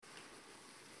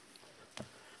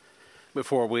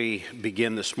Before we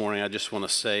begin this morning, I just want to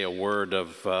say a word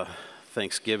of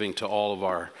thanksgiving to all of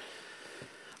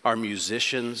our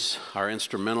musicians, our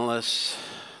instrumentalists,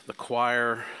 the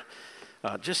choir.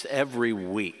 Just every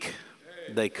week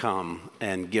they come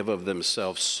and give of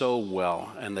themselves so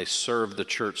well, and they serve the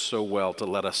church so well to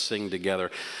let us sing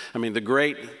together. I mean, the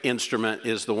great instrument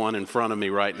is the one in front of me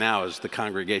right now, is the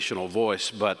congregational voice,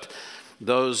 but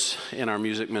those in our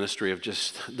music ministry have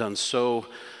just done so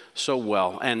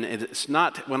well. And it's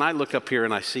not, when I look up here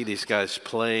and I see these guys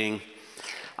playing,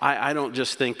 I don't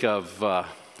just think of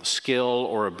skill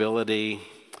or ability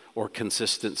or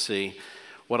consistency.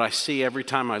 What I see every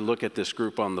time I look at this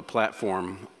group on the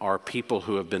platform are people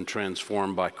who have been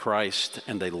transformed by Christ,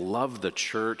 and they love the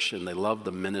church, and they love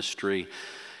the ministry,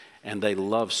 and they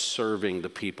love serving the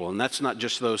people. And that's not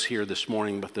just those here this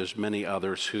morning, but there's many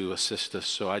others who assist us.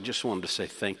 So I just wanted to say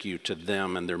thank you to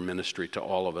them and their ministry to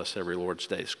all of us every Lord's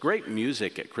Day. It's great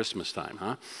music at Christmas time,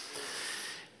 huh?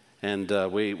 And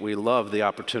we love the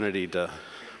opportunity to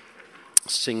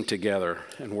sing together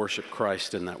and worship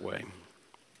Christ in that way.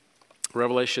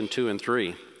 Revelation 2 and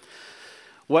 3.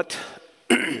 What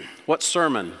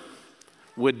sermon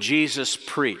would Jesus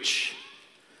preach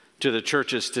to the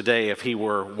churches today if he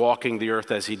were walking the earth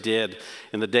as he did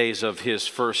in the days of his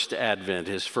first advent,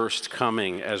 his first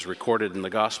coming as recorded in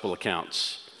the gospel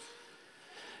accounts?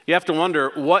 You have to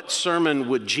wonder, what sermon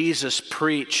would Jesus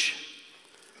preach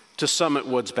to Summit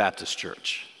Woods Baptist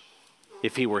Church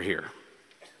if he were here?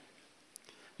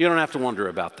 You don't have to wonder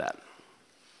about that.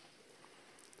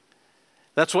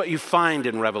 That's what you find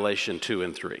in Revelation 2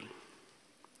 and 3.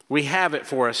 We have it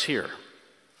for us here.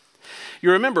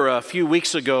 You remember a few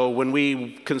weeks ago when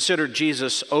we considered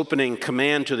Jesus' opening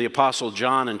command to the Apostle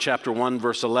John in chapter 1,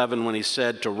 verse 11, when he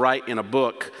said to write in a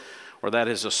book, or that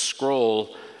is a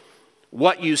scroll,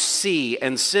 what you see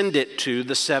and send it to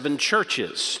the seven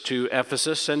churches, to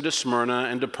Ephesus and to Smyrna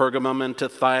and to Pergamum and to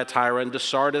Thyatira and to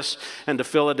Sardis and to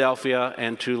Philadelphia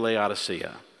and to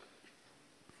Laodicea.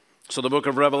 So the book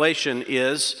of Revelation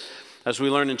is, as we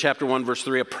learned in chapter 1, verse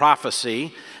 3, a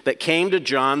prophecy that came to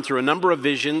John through a number of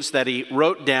visions that he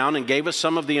wrote down and gave us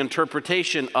some of the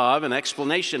interpretation of and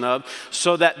explanation of,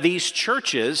 so that these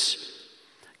churches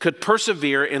could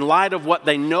persevere in light of what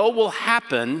they know will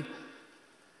happen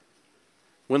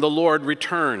when the Lord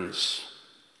returns.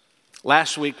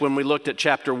 Last week when we looked at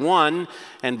chapter 1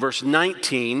 and verse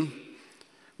 19,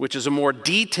 which is a more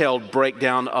detailed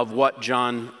breakdown of what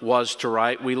John was to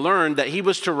write, we learned that he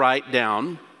was to write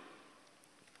down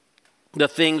the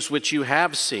things which you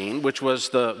have seen, which was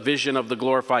the vision of the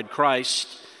glorified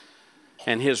Christ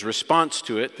and his response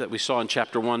to it that we saw in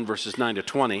chapter 1, verses 9 to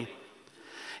 20.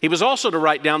 He was also to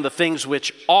write down the things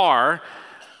which are,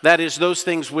 that is, those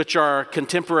things which are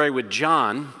contemporary with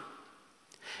John.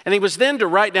 And he was then to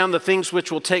write down the things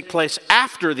which will take place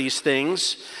after these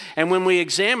things. And when we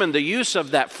examine the use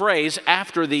of that phrase,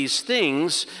 after these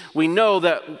things, we know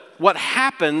that what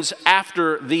happens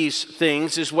after these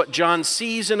things is what John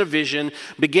sees in a vision,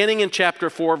 beginning in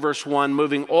chapter 4, verse 1,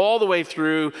 moving all the way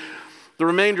through the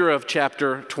remainder of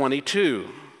chapter 22.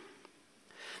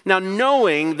 Now,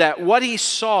 knowing that what he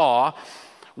saw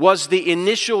was the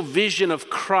initial vision of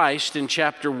Christ in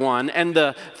chapter 1, and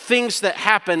the things that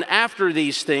happen after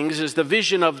these things is the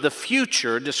vision of the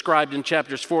future described in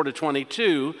chapters 4 to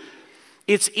 22,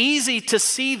 it's easy to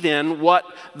see then what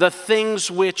the things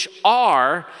which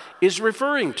are is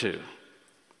referring to.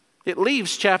 It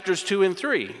leaves chapters 2 and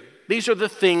 3. These are the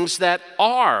things that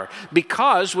are,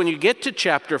 because when you get to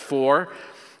chapter 4,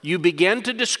 you begin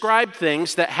to describe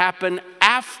things that happen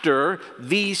after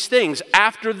these things,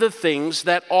 after the things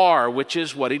that are, which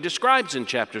is what he describes in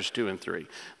chapters 2 and 3.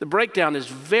 The breakdown is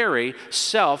very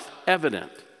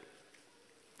self-evident.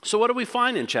 So what do we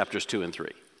find in chapters 2 and 3?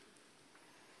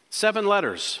 7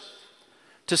 letters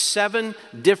to 7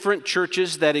 different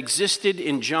churches that existed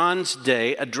in John's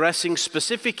day, addressing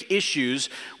specific issues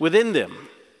within them.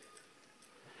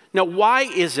 Now, why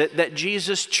is it that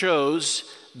Jesus chose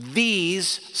these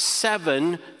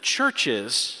 7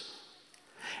 churches?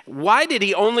 Why did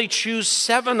he only choose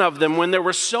 7 of them when there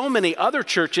were so many other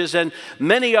churches and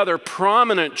many other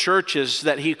prominent churches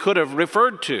that he could have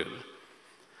referred to?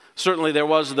 Certainly there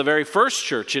was the very first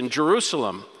church in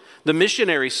Jerusalem, the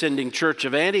missionary sending church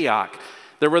of Antioch.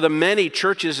 There were the many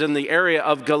churches in the area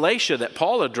of Galatia that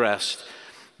Paul addressed.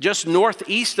 Just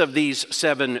northeast of these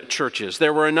 7 churches,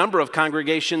 there were a number of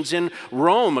congregations in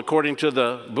Rome, according to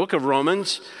the book of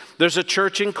Romans. There's a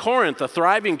church in Corinth, a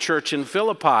thriving church in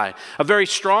Philippi, a very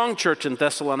strong church in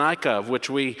Thessalonica, of which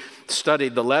we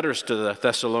studied the letters to the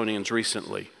Thessalonians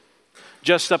recently.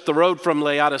 Just up the road from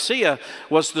Laodicea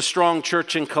was the strong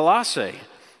church in Colossae.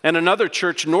 and another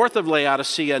church north of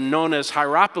Laodicea known as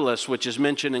Hierapolis, which is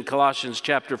mentioned in Colossians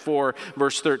chapter 4,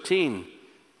 verse 13.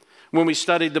 When we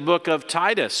studied the book of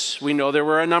Titus, we know there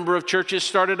were a number of churches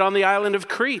started on the island of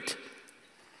Crete.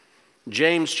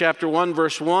 James chapter 1,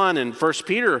 verse 1 and 1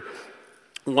 Peter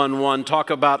 1:1 talk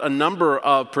about a number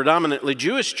of predominantly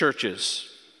Jewish churches.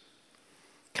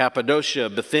 Cappadocia,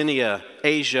 Bithynia,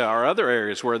 Asia are other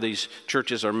areas where these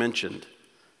churches are mentioned.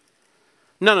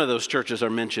 None of those churches are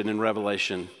mentioned in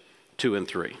Revelation 2 and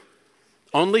 3.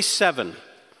 Only 7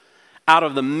 out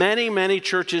of the many, many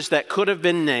churches that could have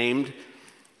been named,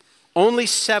 only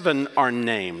 7 are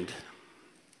named.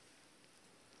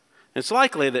 It's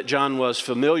likely that John was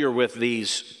familiar with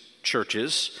these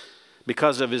churches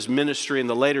because of his ministry in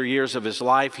the later years of his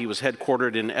life. He was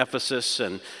headquartered in Ephesus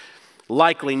and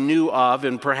likely knew of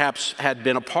and perhaps had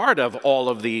been a part of all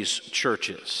of these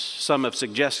churches. Some have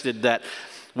suggested that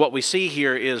what we see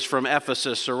here is from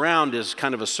Ephesus around is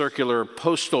kind of a circular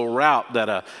postal route that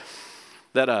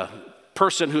a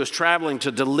person who is traveling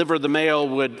to deliver the mail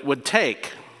would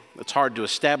take. It's hard to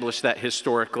establish that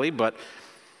historically, but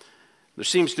there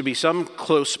seems to be some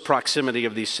close proximity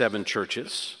of these 7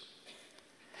 churches.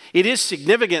 It is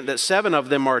significant that 7 of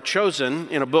them are chosen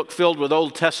in a book filled with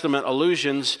Old Testament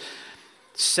allusions,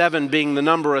 7 being the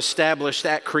number established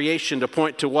at creation to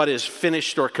point to what is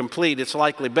finished or complete. It's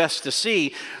likely best to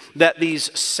see that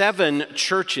these 7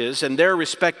 churches and their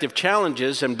respective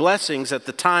challenges and blessings at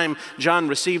the time John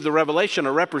received the revelation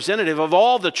are representative of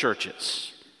all the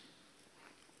churches.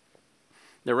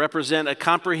 They represent a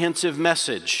comprehensive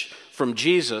message from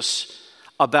Jesus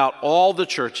about all the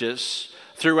churches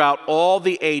throughout all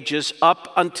the ages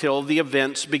up until the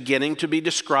events beginning to be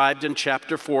described in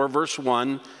chapter 4, verse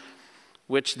 1,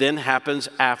 which then happens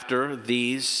after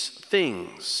these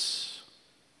things.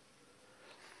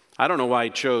 I don't know why he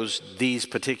chose these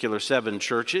particular 7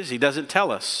 churches. He doesn't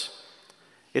tell us.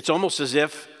 It's almost as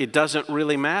if it doesn't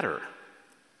really matter,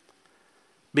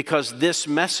 because this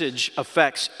message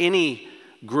affects any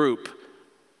group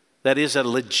that is a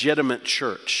legitimate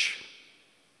church.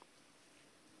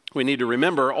 We need to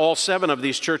remember all 7 of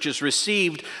these churches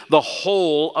received the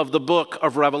whole of the book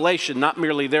of Revelation, not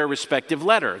merely their respective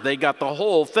letter. They got the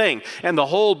whole thing. And the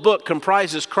whole book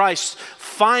comprises Christ's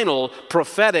final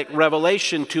prophetic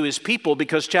revelation to his people,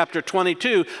 because chapter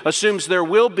 22 assumes there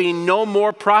will be no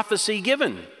more prophecy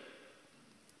given.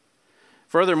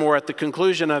 Furthermore, at the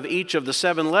conclusion of each of the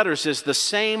 7 letters is the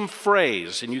same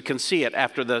phrase, and you can see it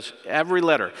after every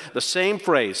letter, the same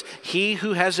phrase: he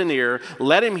who has an ear,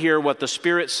 let him hear what the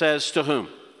Spirit says to whom?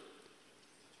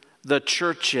 The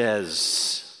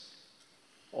churches.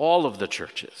 All of the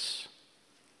churches.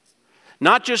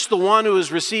 Not just the one who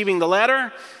is receiving the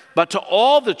letter, but to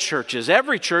all the churches.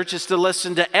 Every church is to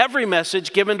listen to every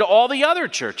message given to all the other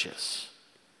churches.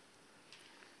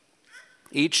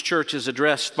 Each church is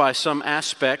addressed by some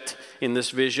aspect in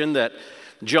this vision that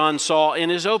John saw in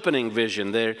his opening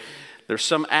vision. There's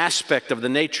some aspect of the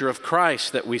nature of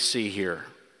Christ that we see here.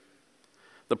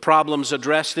 The problems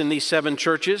addressed in these 7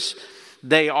 churches,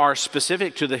 they are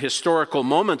specific to the historical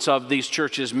moments of these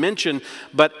churches mentioned,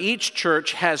 but each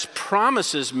church has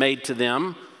promises made to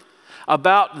them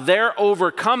about their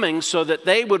overcoming so that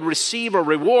they would receive a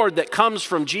reward that comes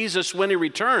from Jesus when he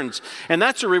returns. And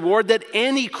that's a reward that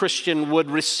any Christian would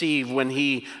receive when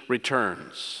he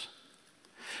returns.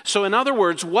 So in other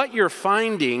words, what you're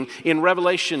finding in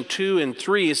Revelation 2 and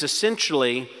 3 is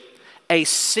essentially a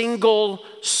single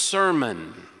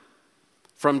sermon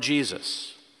from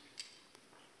Jesus.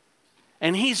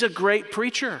 And he's a great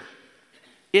preacher.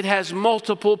 It has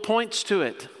multiple points to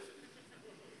it.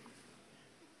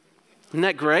 Isn't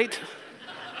that great?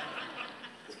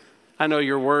 I know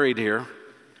you're worried here.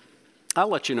 I'll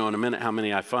let you know in a minute how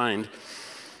many I find.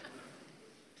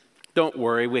 Don't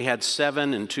worry, we had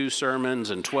 7 and 2 sermons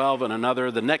and 12 and another.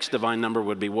 The next divine number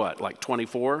would be what, like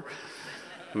 24?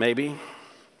 Maybe.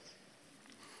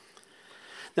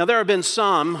 Now, there have been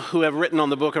some who have written on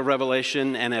the book of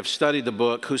Revelation and have studied the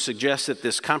book who suggest that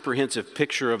this comprehensive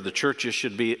picture of the churches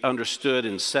should be understood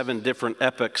in 7 different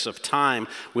epochs of time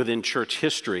within church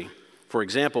history. For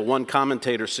example, one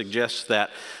commentator suggests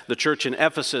that the church in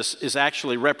Ephesus is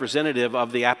actually representative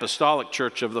of the apostolic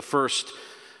church of the first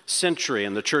century,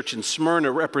 and the church in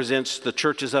Smyrna represents the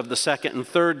churches of the 2nd and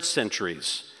 3rd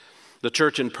centuries. The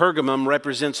church in Pergamum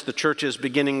represents the churches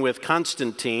beginning with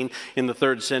Constantine in the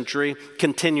 3rd century,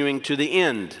 continuing to the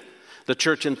end. The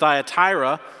church in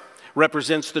Thyatira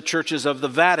represents the churches of the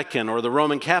Vatican or the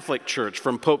Roman Catholic Church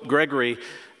from Pope Gregory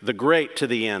the Great to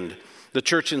the end. The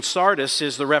church in Sardis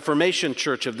is the Reformation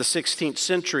church of the 16th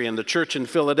century, and the church in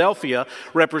Philadelphia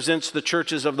represents the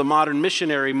churches of the modern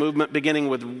missionary movement beginning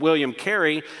with William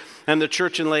Carey, and the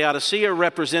church in Laodicea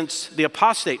represents the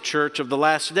apostate church of the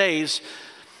last days,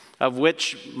 of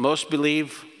which most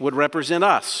believe would represent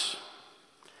us.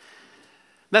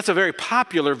 That's a very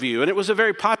popular view, and it was a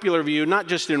very popular view not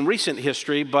just in recent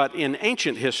history, but in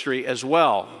ancient history as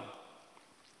well.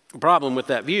 The problem with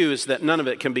that view is that none of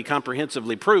it can be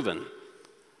comprehensively proven.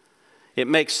 It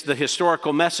makes the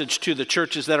historical message to the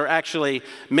churches that are actually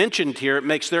mentioned here, it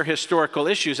makes their historical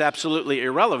issues absolutely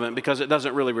irrelevant because it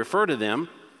doesn't really refer to them.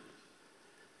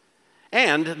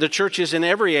 And the churches in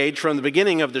every age, from the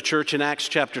beginning of the church in Acts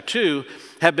chapter 2,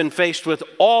 have been faced with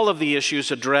all of the issues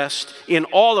addressed in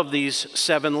all of these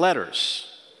 7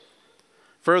 letters.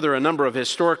 Further, a number of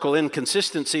historical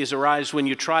inconsistencies arise when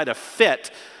you try to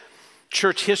fit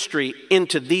church history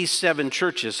into these 7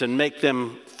 churches and make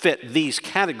them fit these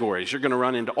categories. You're going to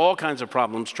run into all kinds of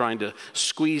problems trying to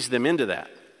squeeze them into that.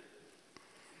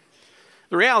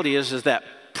 The reality is that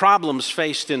problems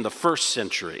faced in the first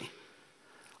century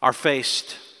are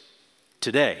faced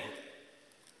today.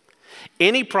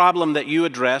 Any problem that you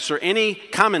address or any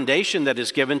commendation that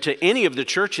is given to any of the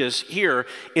churches here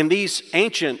in these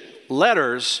ancient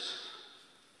letters,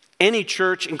 any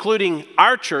church, including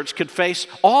our church, could face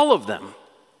all of them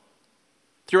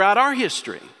throughout our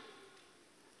history.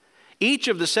 Each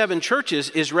of the 7 churches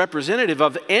is representative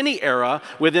of any era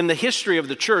within the history of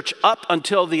the church up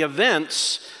until the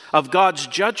events of God's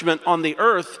judgment on the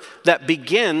earth that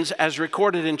begins, as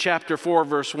recorded in chapter 4,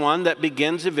 verse 1, that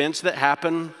begins events that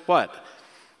happen, what?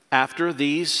 After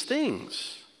these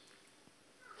things.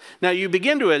 Now, you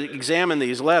begin to examine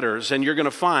these letters, and you're going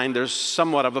to find there's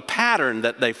somewhat of a pattern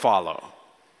that they follow.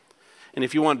 And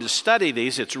if you wanted to study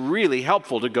these, it's really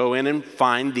helpful to go in and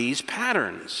find these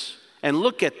patterns and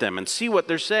look at them and see what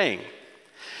they're saying.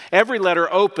 Every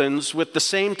letter opens with the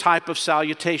same type of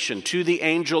salutation, to the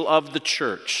angel of the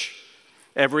church.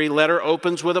 Every letter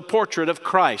opens with a portrait of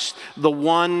Christ, the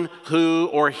one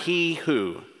who or he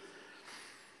who.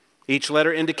 Each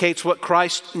letter indicates what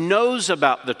Christ knows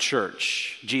about the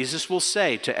church. Jesus will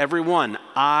say to everyone,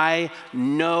 I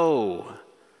know.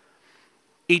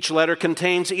 Each letter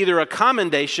contains either a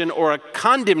commendation or a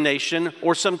condemnation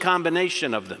or some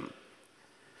combination of them.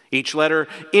 Each letter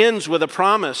ends with a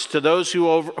promise to those who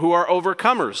are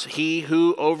overcomers, he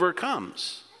who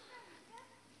overcomes.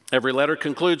 Every letter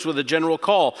concludes with a general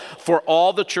call for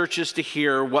all the churches to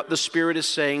hear what the Spirit is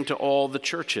saying to all the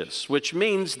churches, which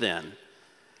means then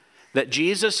that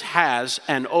Jesus has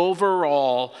an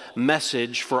overall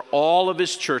message for all of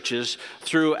his churches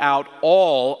throughout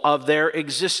all of their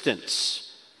existence.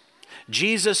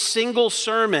 Jesus' single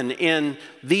sermon in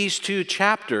these 2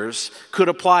 chapters could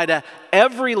apply to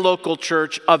every local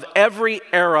church of every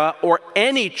era or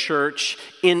any church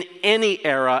in any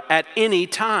era at any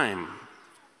time.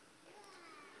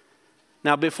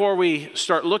 Now, before we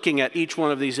start looking at each one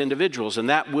of these individuals, and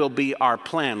that will be our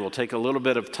plan, we'll take a little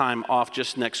bit of time off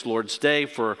just next Lord's Day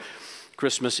for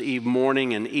Christmas Eve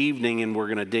morning and evening, and we're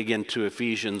going to dig into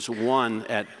Ephesians 1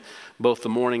 at both the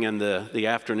morning and the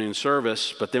afternoon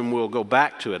service, but then we'll go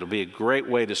back to it. It'll be a great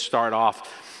way to start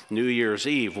off New Year's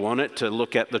Eve, won't it? To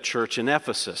look at the church in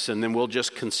Ephesus, and then we'll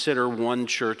just consider one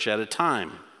church at a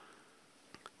time.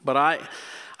 But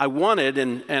I wanted,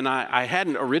 and I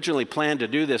hadn't originally planned to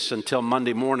do this until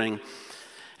Monday morning,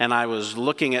 and I was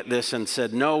looking at this and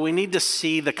said, no, we need to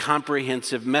see the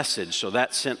comprehensive message. So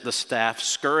that sent the staff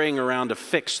scurrying around to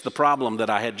fix the problem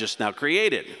that I had just now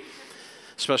created,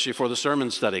 especially for the sermon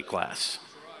study class.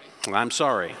 I'm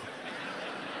sorry.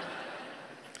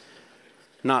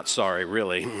 Not sorry,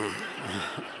 really.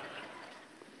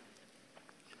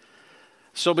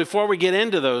 So before we get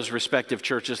into those respective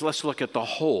churches, let's look at the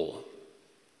whole.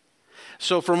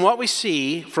 So from what we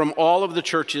see from all of the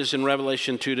churches in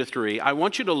Revelation 2 to 3, I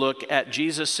want you to look at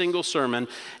Jesus' single sermon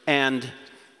and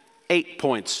 8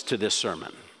 points to this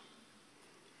sermon.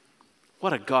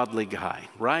 What a godly guy,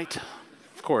 right?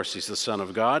 Of course, he's the Son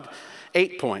of God.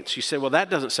 8 points. You say, well, that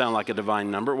doesn't sound like a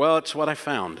divine number. Well, it's what I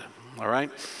found, all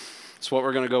right? It's what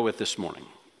we're going to go with this morning.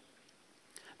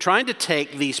 Trying to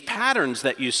take these patterns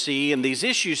that you see and these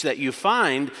issues that you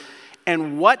find,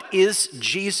 and what is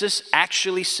Jesus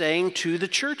actually saying to the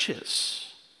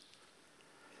churches?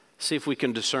 See if we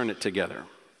can discern it together.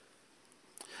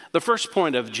 The first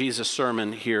point of Jesus'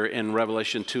 sermon here in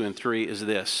Revelation 2 and 3 is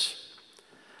this: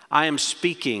 I am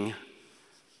speaking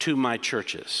to my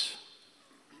churches.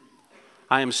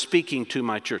 I am speaking to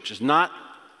my churches. Not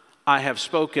I have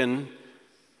spoken,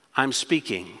 I'm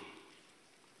speaking.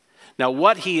 Now,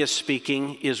 what he is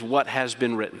speaking is what has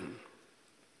been written.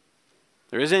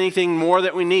 There isn't anything more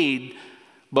that we need,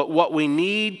 but what we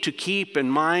need to keep in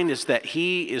mind is that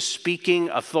he is speaking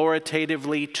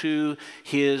authoritatively to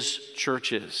his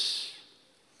churches.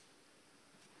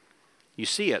 You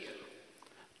see it.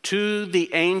 To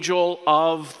the angel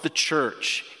of the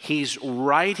church. He's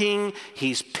writing,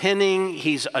 he's penning,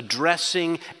 he's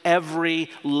addressing every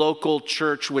local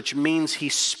church, which means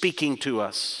he's speaking to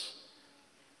us.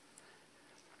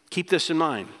 Keep this in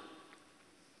mind.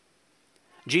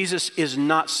 Jesus is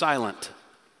not silent.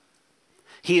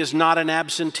 He is not an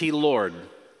absentee Lord.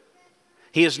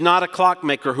 He is not a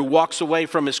clockmaker who walks away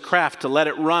from his craft to let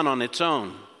it run on its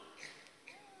own.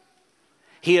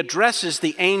 He addresses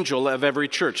the angel of every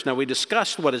church. Now, we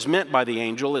discussed what is meant by the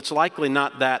angel. It's likely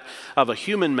not that of a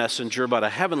human messenger, but a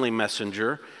heavenly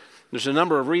messenger. There's a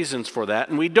number of reasons for that.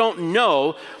 And we don't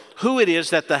know who it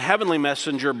is that the heavenly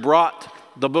messenger brought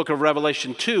the book of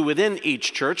Revelation to within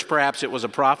each church. Perhaps it was a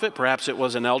prophet. Perhaps it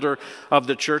was an elder of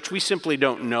the church. We simply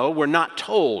don't know. We're not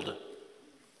told.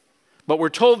 But we're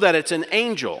told that it's an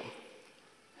angel,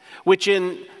 which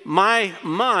in my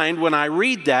mind, when I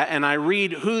read that and I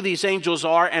read who these angels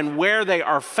are and where they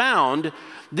are found,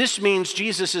 this means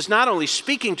Jesus is not only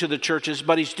speaking to the churches,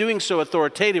 but he's doing so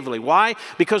authoritatively. Why?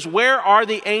 Because where are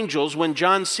the angels when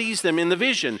John sees them in the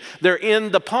vision? They're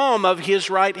in the palm of his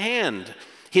right hand.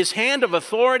 His hand of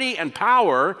authority and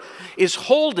power is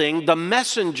holding the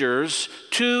messengers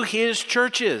to his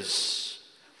churches.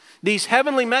 These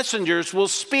heavenly messengers will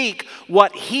speak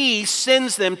what he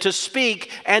sends them to speak,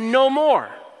 and no more,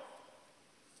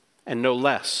 and no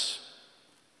less.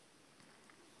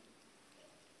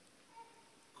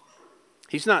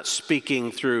 He's not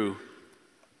speaking through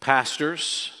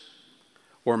pastors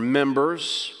or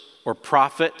members or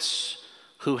prophets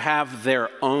who have their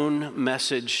own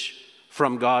message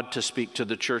from God to speak to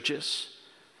the churches.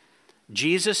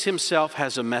 Jesus himself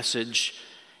has a message,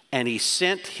 and he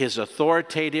sent his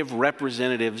authoritative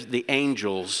representatives, the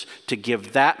angels, to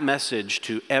give that message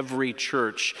to every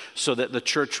church so that the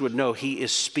church would know he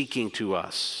is speaking to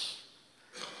us.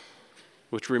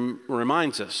 Which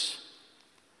reminds us,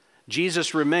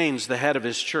 Jesus remains the head of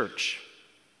his church.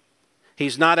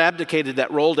 He's not abdicated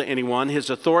that role to anyone. His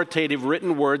authoritative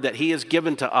written word that he has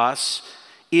given to us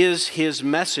is his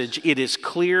message. It is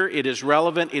clear, it is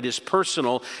relevant, it is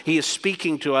personal. He is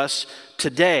speaking to us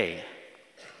today.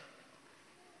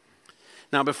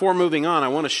 Now, before moving on, I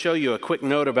want to show you a quick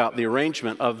note about the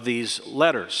arrangement of these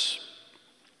letters,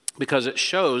 because it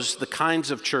shows the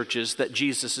kinds of churches that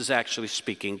Jesus is actually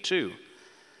speaking to.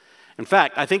 In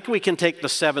fact, I think we can take the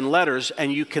 7 letters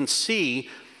and you can see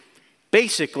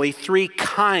basically 3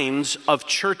 kinds of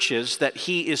churches that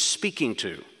he is speaking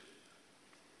to.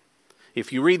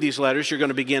 If you read these letters, you're going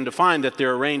to begin to find that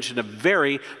they're arranged in a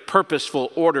very purposeful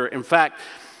order. In fact,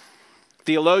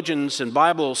 theologians and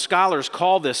Bible scholars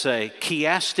call this a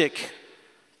chiastic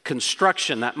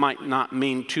construction. That might not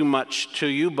mean too much to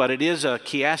you, but it is a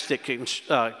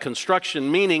chiastic construction,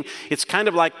 meaning it's kind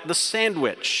of like the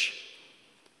sandwich.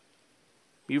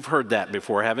 You've heard that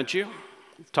before, haven't you?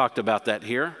 We've talked about that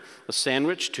here. A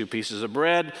sandwich, 2 pieces of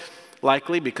bread.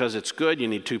 Likely, because it's good, you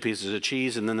need 2 pieces of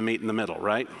cheese and then the meat in the middle,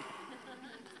 right?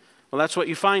 Well, that's what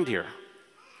you find here.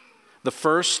 The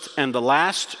first and the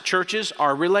last churches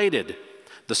are related.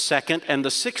 The second and the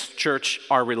 6th church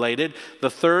are related. The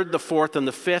 3rd, the 4th, and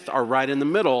the 5th are right in the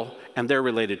middle, and they're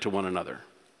related to one another.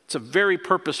 It's a very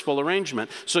purposeful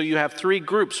arrangement. So you have 3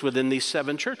 groups within these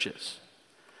 7 churches.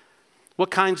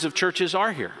 What kinds of churches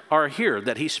are here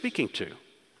that he's speaking to?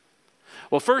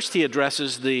 Well, first he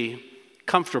addresses the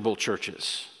comfortable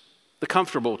churches. The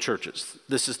comfortable churches.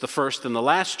 This is the first and the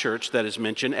last church that is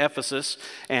mentioned, Ephesus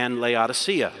and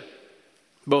Laodicea.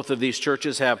 Both of these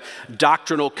churches have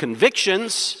doctrinal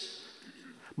convictions,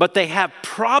 but they have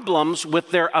problems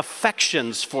with their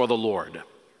affections for the Lord.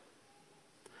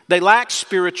 They lack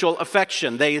spiritual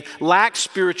affection. They lack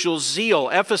spiritual zeal.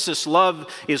 Ephesus' love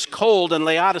is cold, and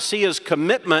Laodicea's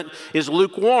commitment is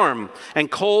lukewarm. And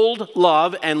cold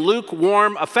love and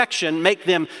lukewarm affection make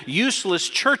them useless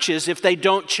churches if they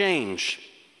don't change.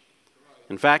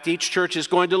 In fact, each church is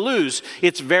going to lose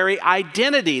its very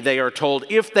identity, they are told,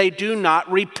 if they do not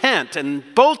repent. And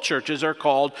both churches are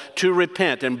called to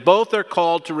repent, and both are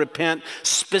called to repent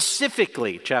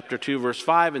specifically, chapter 2, verse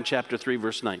 5, and chapter 3,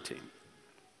 verse 19.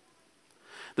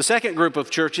 The second group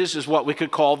of churches is what we could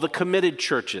call the committed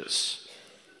churches.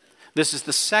 This is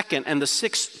the 2nd and the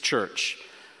 6th church,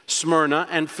 Smyrna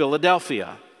and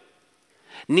Philadelphia.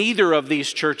 Neither of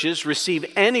these churches receive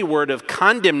any word of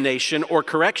condemnation or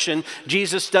correction.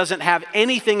 Jesus doesn't have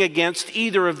anything against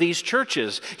either of these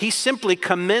churches. He simply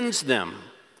commends them.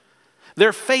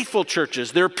 They're faithful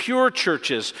churches. They're pure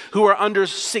churches who are under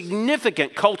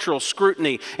significant cultural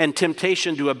scrutiny and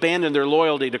temptation to abandon their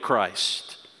loyalty to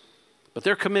Christ. But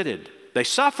they're committed. They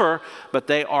suffer, but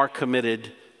they are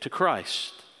committed to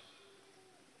Christ.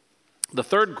 The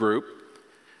third group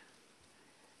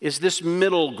is this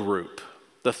middle group.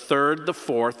 The third, the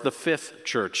fourth, the fifth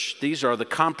church. These are the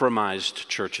compromised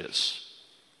churches.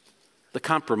 The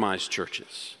compromised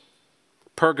churches.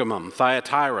 Pergamum,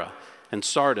 Thyatira, and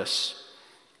Sardis.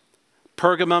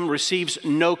 Pergamum receives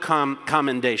no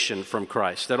commendation from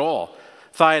Christ at all.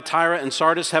 Thyatira and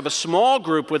Sardis have a small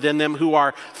group within them who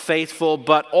are faithful,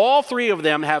 but all three of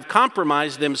them have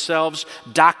compromised themselves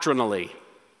doctrinally.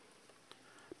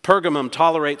 Pergamum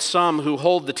tolerates some who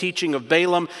hold the teaching of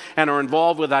Balaam and are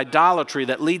involved with idolatry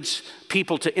that leads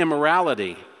people to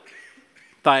immorality.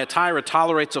 Thyatira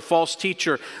tolerates a false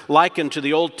teacher likened to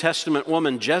the Old Testament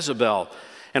woman Jezebel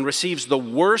and receives the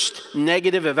worst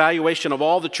negative evaluation of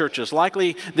all the churches.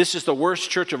 Likely, this is the worst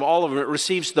church of all of them. It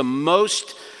receives the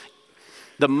most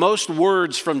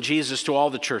words from Jesus to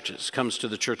all the churches, comes to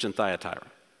the church in Thyatira.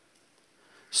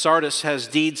 Sardis has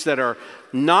deeds that are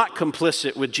not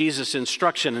complicit with Jesus'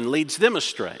 instruction and leads them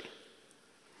astray.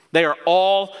 They are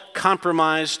all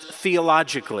compromised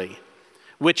theologically,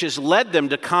 which has led them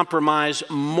to compromise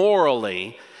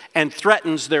morally and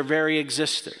threatens their very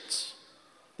existence.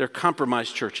 They're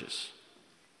compromised churches.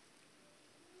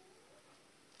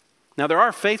 Now, there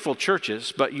are faithful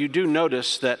churches, but you do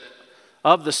notice that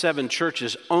of the 7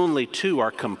 churches, only 2 are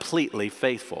completely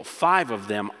faithful. 5 of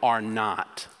them are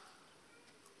not.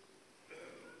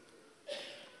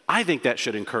 I think that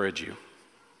should encourage you.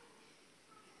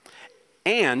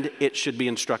 And it should be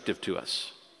instructive to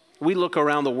us. We look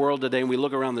around the world today and we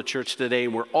look around the church today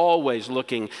and we're always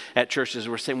looking at churches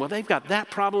and we're saying, well, they've got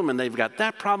that problem and they've got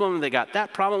that problem and they got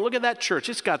that problem. Look at that church.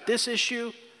 It's got this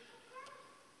issue.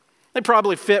 They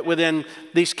probably fit within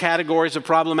these categories of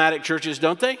problematic churches,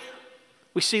 don't they?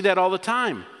 We see that all the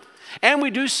time. And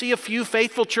we do see a few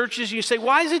faithful churches. You say,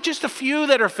 why is it just a few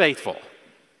that are faithful?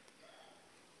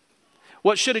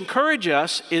 What should encourage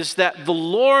us is that the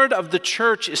Lord of the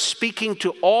church is speaking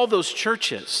to all those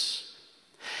churches.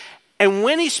 And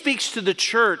when he speaks to the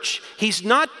church, he's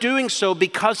not doing so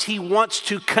because he wants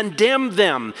to condemn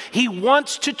them. He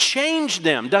wants to change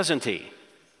them, doesn't he?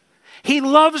 He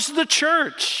loves the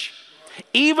church,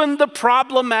 even the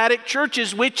problematic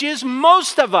churches, which is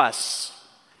most of us.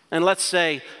 And let's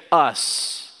say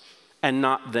us and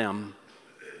not them.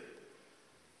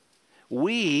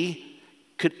 We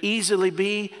could easily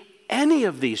be any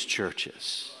of these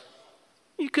churches.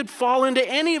 You could fall into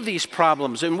any of these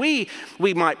problems, and we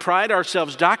might pride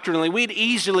ourselves doctrinally. We'd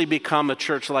easily become a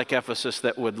church like Ephesus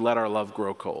that would let our love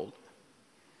grow cold.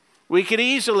 We could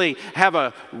easily have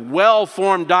a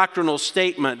well-formed doctrinal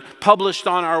statement published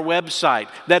on our website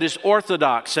that is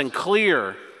orthodox and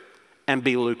clear and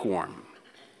be lukewarm.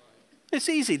 It's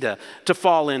easy to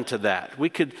fall into that. We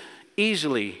could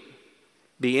easily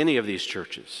be any of these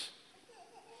churches.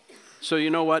 So you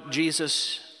know what?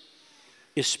 Jesus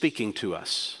is speaking to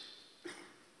us.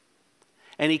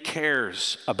 And he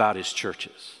cares about his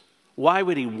churches. Why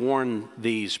would he warn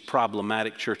these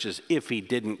problematic churches if he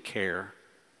didn't care?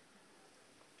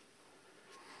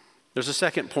 There's a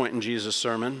second point in Jesus'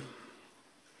 sermon.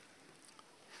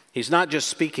 He's not just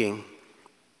speaking.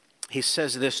 He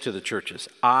says this to the churches: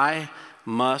 I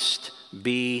must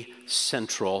be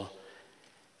central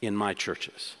in my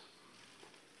churches.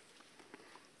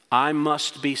 I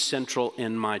must be central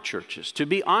in my churches. To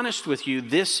be honest with you,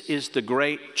 this is the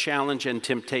great challenge and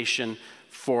temptation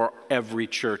for every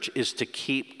church, is to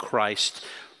keep Christ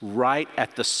right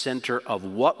at the center of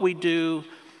what we do,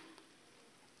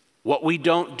 what we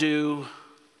don't do.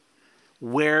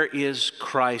 Where is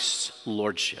Christ's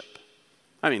lordship?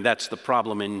 I mean, that's the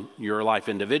problem in your life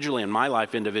individually and my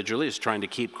life individually, is trying to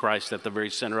keep Christ at the very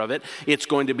center of it. It's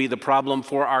going to be the problem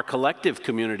for our collective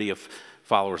community of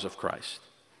followers of Christ.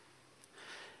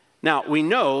 Now, we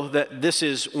know that this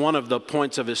is one of the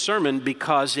points of his sermon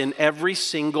because in every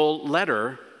single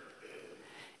letter,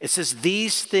 it says,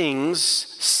 these things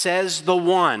says the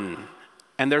one.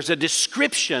 And there's a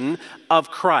description of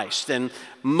Christ. And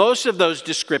most of those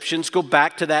descriptions go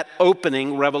back to that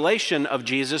opening revelation of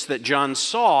Jesus that John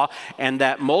saw, and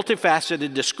that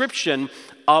multifaceted description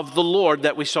of the Lord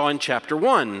that we saw in chapter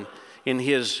 1 in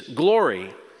his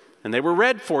glory. And they were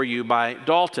read for you by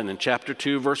Dalton in chapter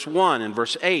 2, verse 1, and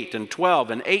verse 8, and 12,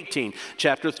 and 18.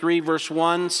 Chapter 3, verse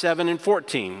 1, 7, and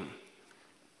 14.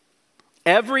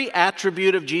 Every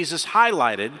attribute of Jesus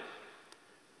highlighted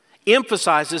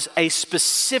emphasizes a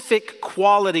specific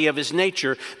quality of his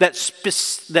nature that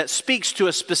speaks to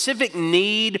a specific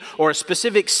need or a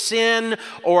specific sin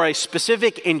or a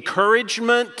specific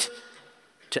encouragement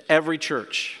to every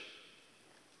church.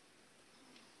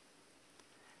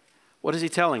 What is he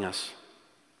telling us?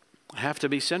 I have to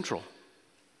be central.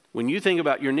 When you think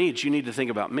about your needs, you need to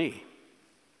think about me.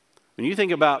 When you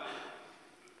think about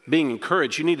being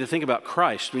encouraged, you need to think about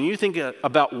Christ. When you think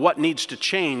about what needs to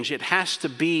change, it has to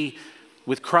be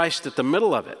with Christ at the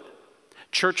middle of it.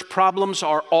 Church problems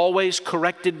are always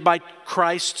corrected by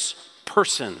Christ's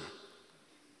person.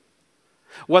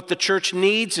 What the church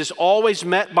needs is always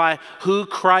met by who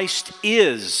Christ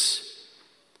is.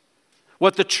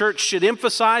 What the church should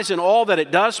emphasize in all that it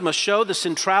does must show the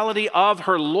centrality of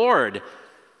her Lord.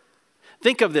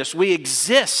 Think of this. We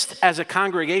exist as a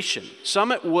congregation.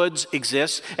 Summit Woods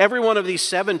exists. Every one of these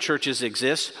 7 churches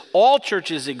exists. All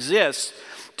churches exist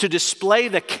to display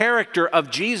the character of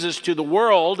Jesus to the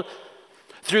world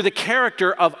through the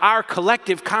character of our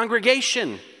collective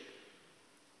congregation.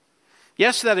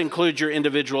 Yes, that includes your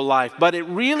individual life, but it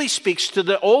really speaks to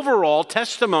the overall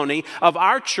testimony of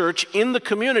our church in the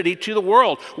community to the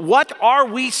world. What are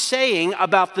we saying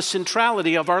about the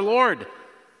centrality of our Lord?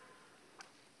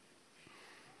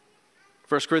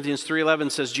 1 Corinthians 3:11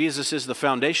 says Jesus is the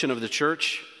foundation of the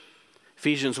church.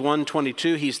 Ephesians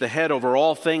 1:22, he's the head over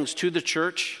all things to the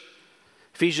church.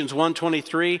 Ephesians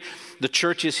 1:23, the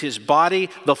church is his body,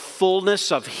 the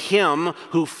fullness of him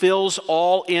who fills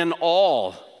all in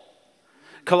all.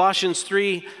 Colossians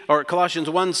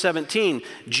 1:17,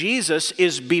 Jesus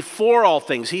is before all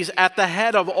things. He's at the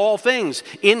head of all things.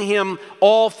 In him,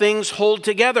 all things hold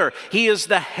together. He is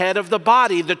the head of the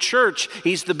body, the church.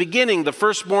 He's the beginning, the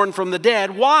firstborn from the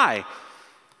dead. Why?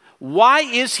 Why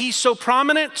is he so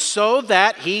prominent? So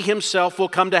that he himself will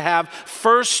come to have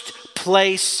first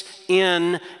place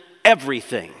in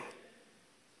everything.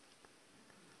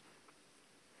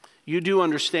 You do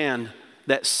understand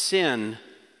that sin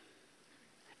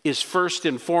is first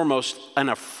and foremost an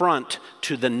affront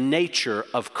to the nature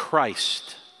of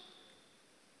Christ.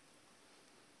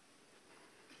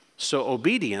 So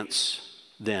obedience,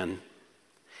 then,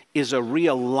 is a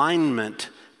realignment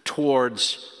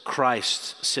towards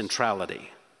Christ's centrality.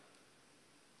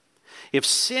 If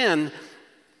sin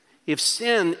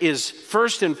is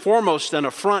first and foremost an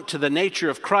affront to the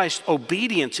nature of Christ,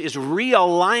 obedience is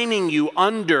realigning you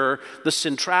under the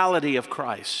centrality of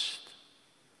Christ.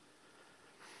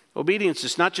 Obedience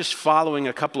is not just following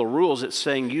a couple of rules, it's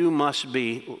saying you must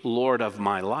be Lord of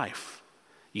my life.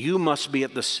 You must be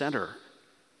at the center.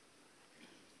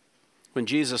 When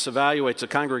Jesus evaluates a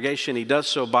congregation, he does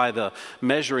so by the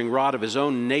measuring rod of his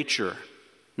own nature,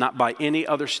 not by any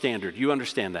other standard. You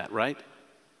understand that, right?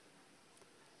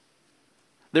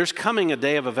 There's coming a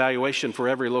day of evaluation for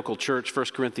every local church. 1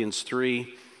 Corinthians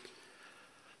 3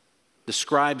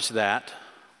 describes that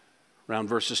around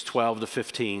verses 12 to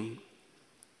 15.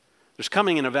 There's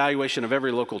coming an evaluation of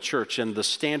every local church, and the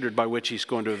standard by which he's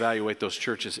going to evaluate those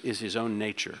churches is his own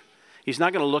nature. He's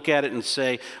not going to look at it and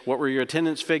say, what were your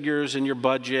attendance figures and your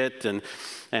budget and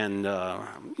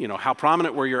how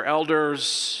prominent were your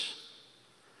elders?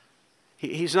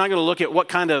 He's not going to look at what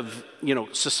kind of,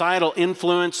 societal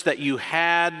influence that you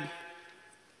had.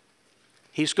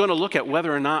 He's going to look at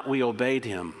whether or not we obeyed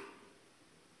him.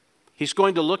 He's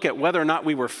going to look at whether or not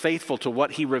we were faithful to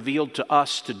what he revealed to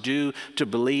us to do, to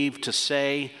believe, to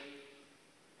say.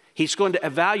 He's going to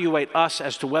evaluate us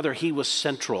as to whether he was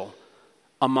central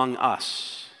among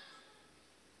us.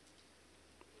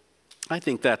 I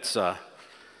think that's an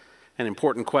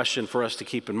important question for us to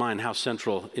keep in mind. How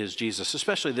central is Jesus,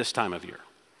 especially this time of year?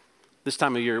 This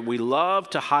time of year, we love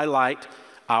to highlight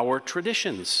our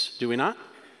traditions, do we not?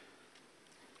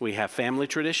 We have family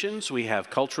traditions, we have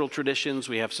cultural traditions,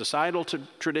 we have societal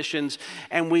traditions,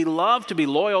 and we love to be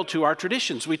loyal to our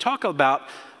traditions. We talk about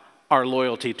our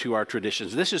loyalty to our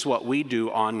traditions. This is what we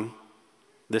do on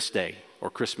this day,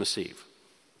 or Christmas Eve.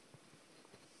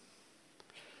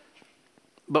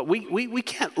 But we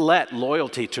can't let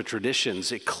loyalty to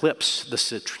traditions eclipse the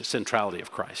centrality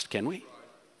of Christ, can we?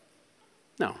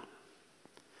 No. I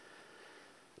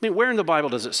mean, where in the Bible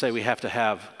does it say we have to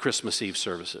have Christmas Eve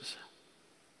services?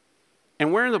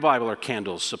 And where in the Bible are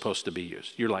candles supposed to be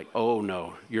used? You're like, oh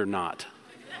no, you're not.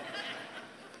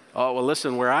 Oh, well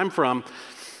listen, where I'm from,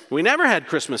 we never had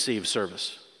Christmas Eve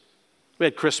service. We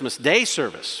had Christmas Day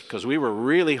service because we were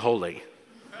really holy.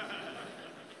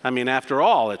 I mean, after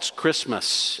all, it's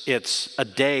Christmas. It's a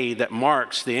day that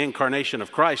marks the incarnation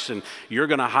of Christ, and you're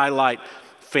going to highlight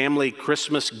family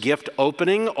Christmas gift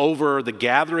opening over the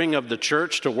gathering of the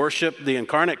church to worship the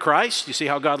incarnate Christ. You see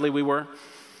how godly we were?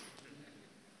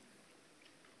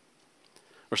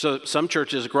 Or so some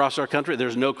churches across our country,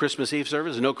 there's no Christmas Eve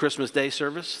service, no Christmas Day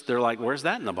service. They're like, where's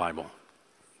that in the Bible?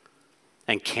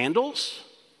 And candles?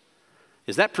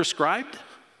 Is that prescribed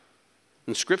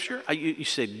in Scripture? You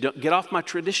say, get off my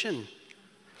tradition.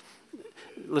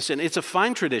 Listen, it's a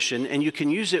fine tradition, and you can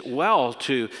use it well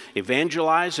to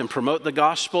evangelize and promote the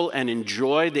gospel and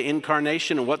enjoy the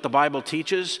incarnation and what the Bible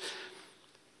teaches,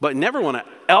 but never want to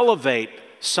elevate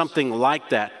something like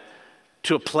that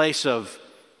to a place of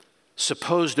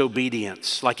supposed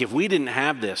obedience. Like, if we didn't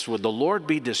have this, would the Lord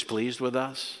be displeased with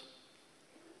us?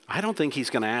 I don't think he's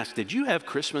going to ask, did you have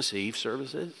Christmas Eve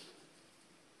services?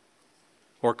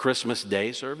 Or Christmas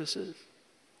Day services?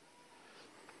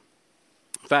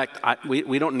 In fact,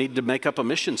 we don't need to make up a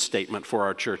mission statement for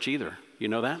our church either. You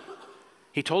know that?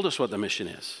 He told us what the mission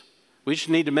is. We just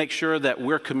need to make sure that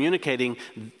we're communicating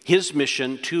his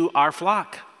mission to our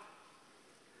flock.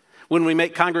 When we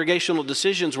make congregational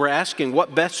decisions, we're asking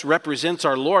what best represents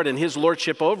our Lord and his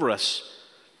lordship over us.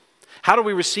 How do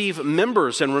we receive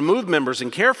members and remove members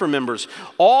and care for members?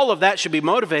 All of that should be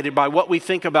motivated by what we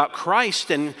think about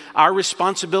Christ and our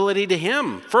responsibility to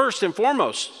him, first and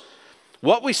foremost.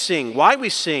 What we sing, why we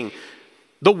sing,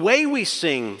 the way we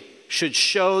sing should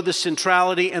show the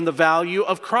centrality and the value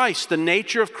of Christ. The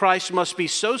nature of Christ must be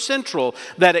so central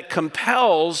that it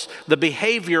compels the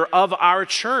behavior of our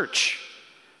church.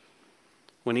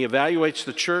 When he evaluates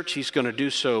the church, he's going to do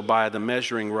so by the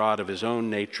measuring rod of his own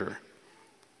nature.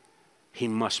 He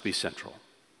must be central.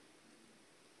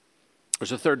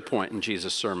 There's a third point in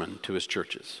Jesus' sermon to his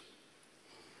churches.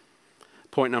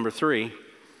 Point number 3,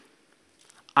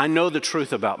 I know the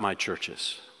truth about my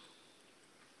churches.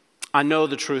 I know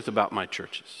the truth about my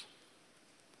churches.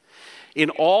 In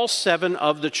all 7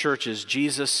 of the churches,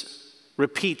 Jesus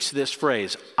repeats this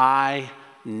phrase, I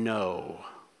know.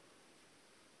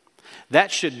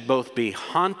 That should both be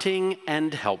haunting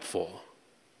and helpful,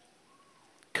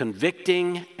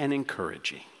 convicting and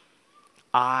encouraging.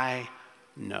 I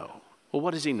know. Well,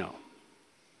 what does he know?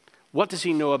 What does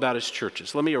he know about his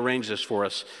churches? Let me arrange this for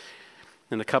us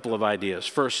in a couple of ideas.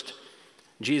 First,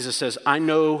 Jesus says, I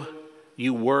know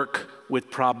you work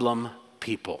with problem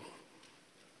people.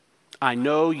 I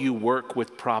know you work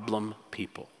with problem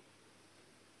people.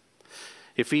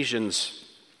 The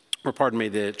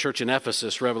church in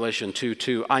Ephesus, Revelation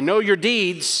 2:2. I know your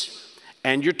deeds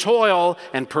and your toil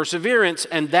and perseverance,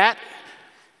 and that,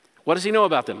 what does he know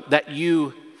about them? That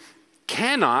you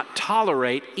cannot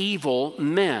tolerate evil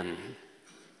men.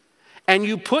 And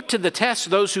you put to the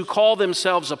test those who call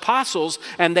themselves apostles,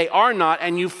 and they are not,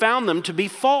 and you found them to be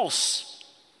false.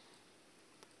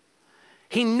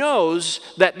 He knows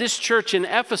that this church in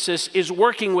Ephesus is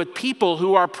working with people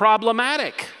who are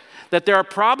problematic, that there are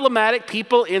problematic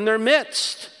people in their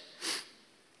midst.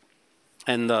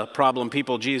 And the problem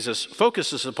people Jesus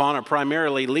focuses upon are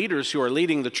primarily leaders who are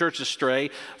leading the church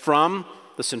astray from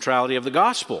the centrality of the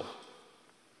gospel.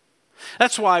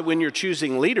 That's why when you're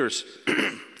choosing leaders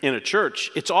in a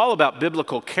church, it's all about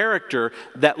biblical character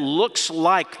that looks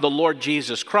like the Lord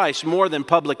Jesus Christ more than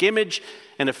public image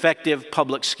and effective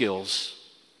public skills.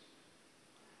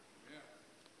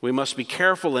 We must be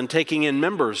careful in taking in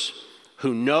members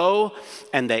who know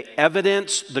and they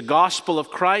evidence the gospel of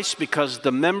Christ, because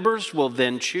the members will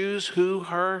then choose who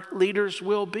her leaders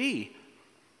will be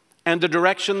and the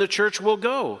direction the church will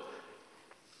go.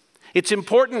 It's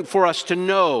important for us to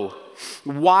know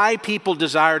why people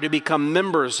desire to become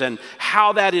members and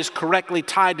how that is correctly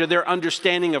tied to their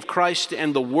understanding of Christ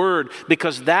and the Word,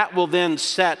 because that will then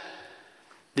set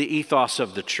the ethos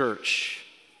of the church.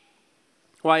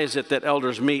 Why is it that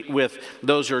elders meet with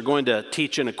those who are going to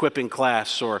teach an equipping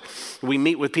class, or we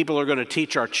meet with people who are going to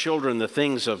teach our children the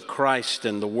things of Christ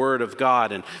and the Word of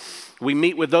God, and we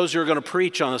meet with those who are going to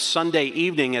preach on a Sunday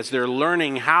evening as they're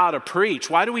learning how to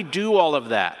preach? Why do we do all of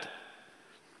that?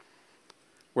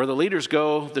 Where the leaders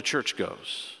go, the church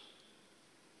goes.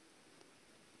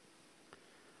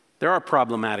 There are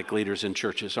problematic leaders in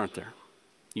churches, aren't there?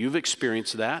 You've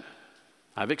experienced that.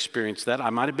 I've experienced that.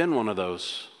 I might have been one of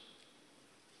those.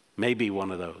 Maybe one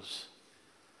of those.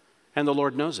 And the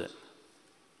Lord knows it.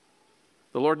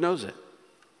 The Lord knows it.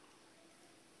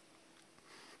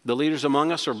 The leaders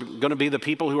among us are going to be the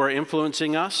people who are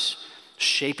influencing us,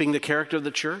 shaping the character of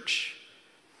the church.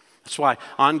 That's why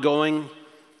ongoing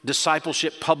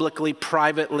discipleship publicly,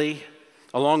 privately,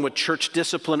 along with church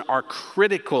discipline, are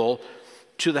critical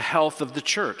to the health of the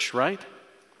church, right?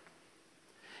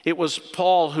 It was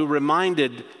Paul who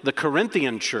reminded the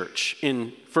Corinthian church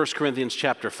in 1 Corinthians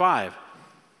chapter 5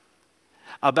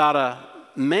 about a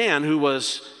man who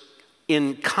was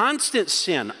in constant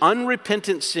sin,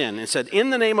 unrepentant sin, and said, in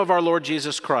the name of our Lord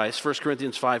Jesus Christ, 1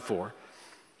 Corinthians 5:4,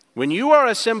 When you are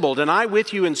assembled, and I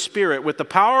with you in spirit, with the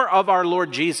power of our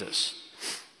Lord Jesus.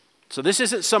 So this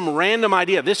isn't some random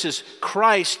idea. This is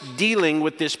Christ dealing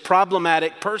with this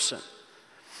problematic person.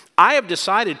 I have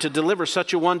decided to deliver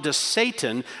such a one to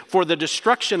Satan for the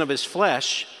destruction of his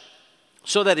flesh,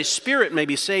 so that his spirit may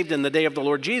be saved in the day of the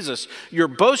Lord Jesus. Your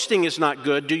boasting is not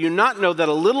good. Do you not know that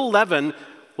a little leaven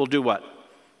will do what?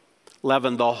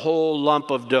 Leaven the whole lump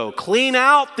of dough. Clean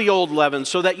out the old leaven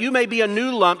so that you may be a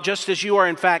new lump, just as you are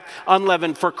in fact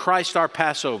unleavened, for Christ our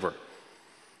Passover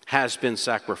has been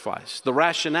sacrificed. The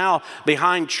rationale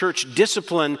behind church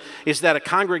discipline is that a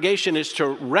congregation is to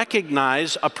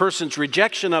recognize a person's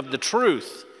rejection of the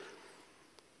truth.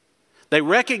 They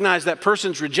recognize that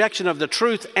person's rejection of the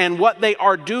truth, and what they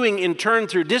are doing in turn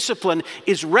through discipline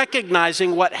is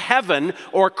recognizing what heaven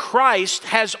or Christ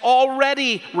has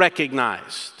already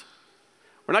recognized.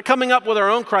 We're not coming up with our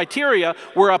own criteria.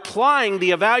 We're applying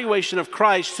the evaluation of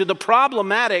Christ to the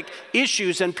problematic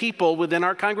issues and people within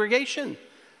our congregation.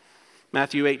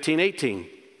 Matthew 18:18.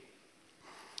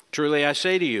 Truly I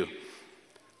say to you,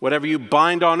 whatever you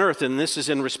bind on earth, and this is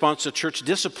in response to church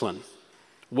discipline,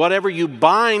 whatever you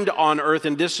bind on earth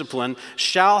in discipline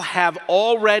shall have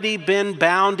already been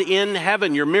bound in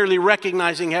heaven. You're merely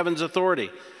recognizing heaven's authority.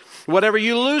 Whatever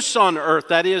you loose on earth,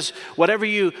 that is, whatever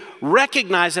you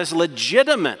recognize as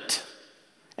legitimate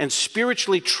and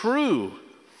spiritually true,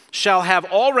 shall have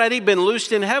already been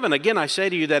loosed in heaven. Again, I say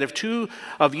to you that if two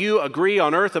of you agree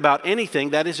on earth about anything,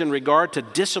 that is in regard to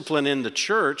discipline in the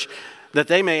church, that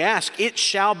they may ask, it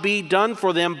shall be done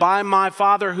for them by my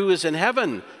Father who is in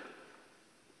heaven.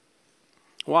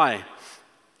 Why?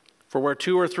 For where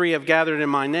two or three have gathered in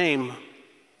my name,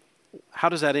 how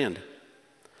does that end?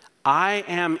 I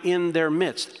am in their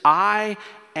midst. I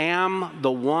am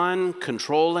the one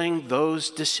controlling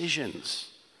those decisions.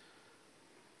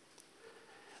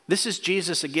 This is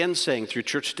Jesus again saying through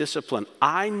church discipline,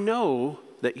 I know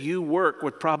that you work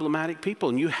with problematic people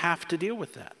and you have to deal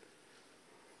with that.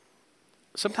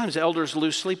 Sometimes elders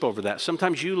lose sleep over that.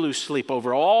 Sometimes you lose sleep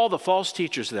over all the false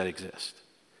teachers that exist.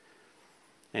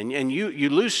 And you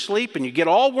lose sleep and you get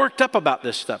all worked up about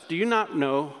this stuff. Do you not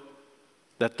know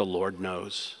that the Lord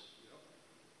knows?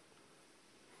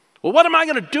 Well, what am I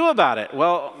going to do about it?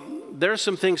 Well, there are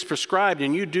some things prescribed,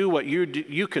 and you do what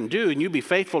you can do, and you be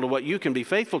faithful to what you can be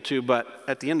faithful to, but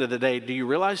at the end of the day, do you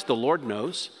realize the Lord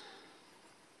knows?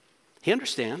 He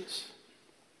understands.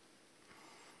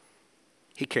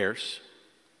 He cares.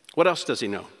 What else does he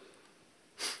know?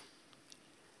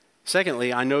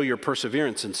 Secondly, I know your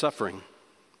perseverance in suffering.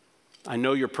 I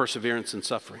know your perseverance in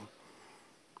suffering.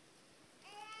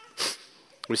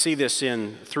 We see this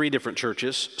in 3 different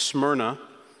churches. Smyrna,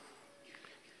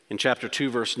 in chapter 2,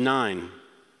 verse 9,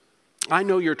 I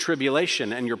know your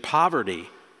tribulation and your poverty,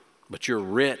 but you're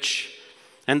rich,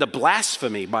 and the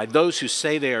blasphemy by those who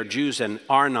say they are Jews and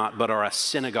are not, but are a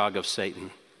synagogue of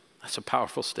Satan. That's a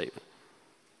powerful statement.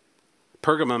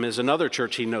 Pergamum is another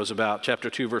church he knows about, chapter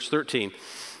 2, verse 13.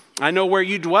 I know where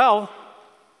you dwell,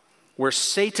 where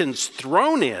Satan's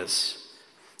throne is,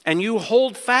 and you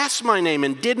hold fast my name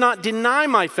and did not deny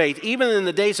my faith, even in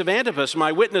the days of Antipas,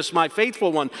 my witness, my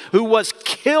faithful one, who was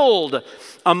killed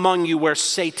among you where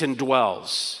Satan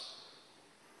dwells.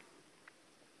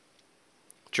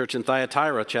 Church in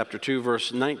Thyatira, chapter 2,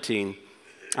 verse 19.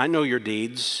 I know your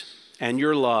deeds and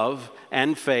your love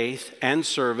and faith and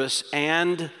service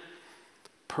and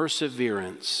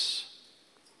perseverance,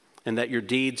 and that your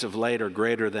deeds of late are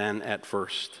greater than at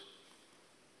first.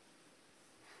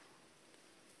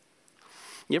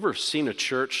 You ever seen a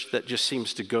church that just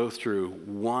seems to go through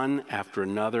one after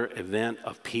another event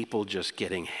of people just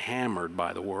getting hammered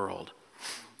by the world,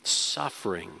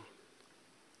 suffering?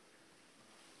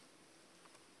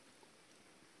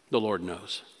 The Lord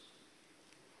knows.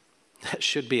 That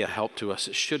should be a help to us.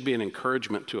 It should be an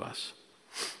encouragement to us.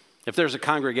 If there's a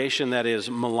congregation that is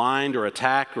maligned or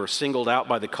attacked or singled out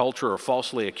by the culture or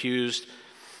falsely accused,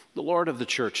 the Lord of the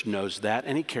church knows that,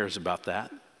 and he cares about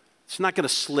that. It's not going to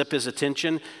slip his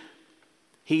attention.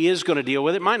 He is going to deal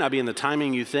with it. It might not be in the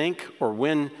timing you think or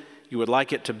when you would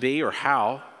like it to be or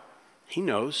how. He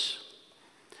knows.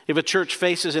 If a church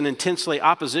faces an intensely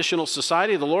oppositional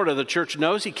society, the Lord of the church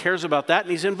knows. He cares about that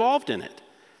and he's involved in it.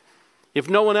 If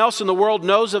no one else in the world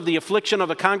knows of the affliction of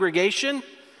a congregation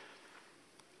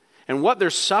and what they're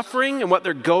suffering and what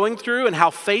they're going through and how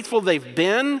faithful they've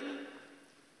been,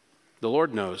 the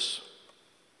Lord knows.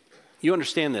 You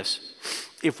understand this?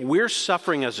 If we're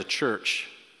suffering as a church,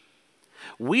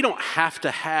 we don't have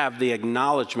to have the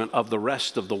acknowledgement of the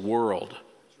rest of the world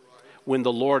when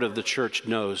the Lord of the church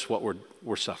knows what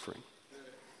we're suffering.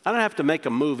 I don't have to make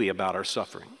a movie about our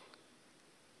suffering.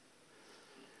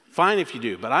 Fine if you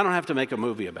do, but I don't have to make a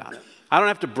movie about it. I don't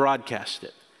have to broadcast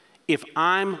it. If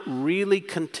I'm really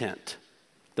content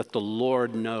that the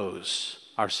Lord knows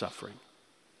our suffering,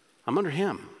 I'm under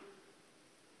Him.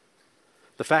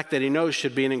 The fact that He knows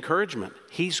should be an encouragement.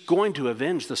 He's going to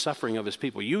avenge the suffering of His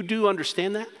people. You do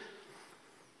understand that?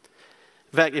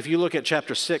 In fact, if you look at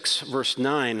chapter 6, verse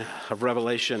 9 of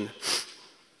Revelation,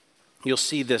 you'll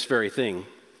see this very thing.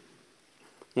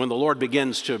 When the Lord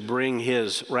begins to bring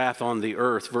His wrath on the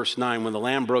earth, verse 9, when the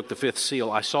Lamb broke the fifth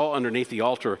seal, I saw underneath the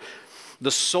altar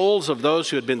the souls of those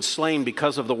who had been slain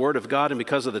because of the word of God and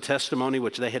because of the testimony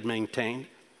which they had maintained.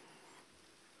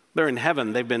 They're in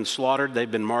heaven. They've been slaughtered. They've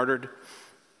been martyred.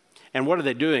 And what are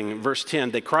they doing? Verse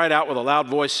 10, they cried out with a loud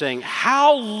voice saying,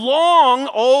 how long,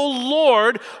 O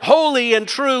Lord, holy and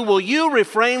true, will you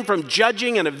refrain from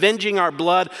judging and avenging our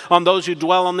blood on those who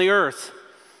dwell on the earth?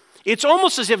 It's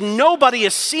almost as if nobody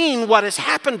has seen what has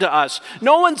happened to us.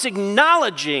 No one's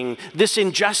acknowledging this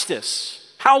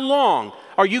injustice. How long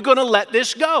are you going to let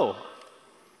this go?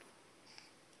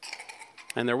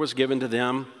 And there was given to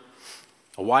them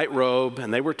a white robe,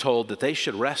 and they were told that they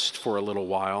should rest for a little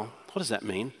while. What does that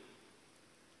mean?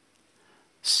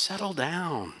 Settle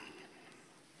down.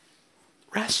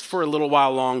 Rest for a little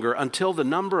while longer until the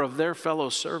number of their fellow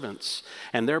servants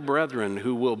and their brethren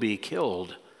who will be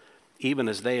killed, even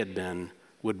as they had been,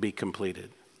 would be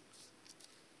completed.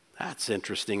 That's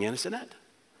interesting, isn't it?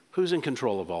 Who's in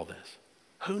control of all this?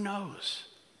 Who knows?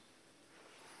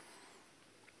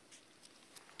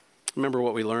 Remember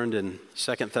what we learned in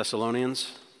 2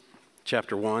 Thessalonians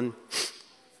chapter 1?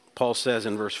 Paul says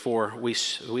in verse 4,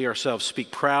 we ourselves speak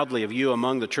proudly of you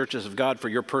among the churches of God for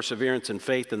your perseverance and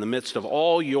faith in the midst of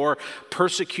all your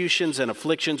persecutions and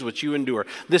afflictions which you endure.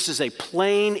 This is a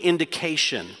plain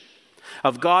indication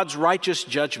of God's righteous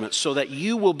judgment so that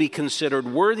you will be considered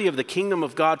worthy of the kingdom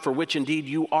of God for which indeed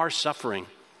you are suffering.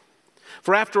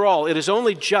 For after all, it is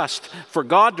only just for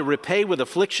God to repay with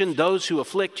affliction those who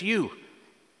afflict you,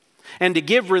 and to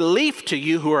give relief to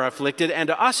you who are afflicted, and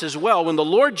to us as well, when the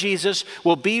Lord Jesus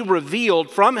will be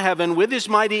revealed from heaven with His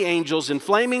mighty angels in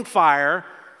flaming fire,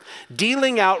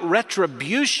 dealing out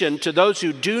retribution to those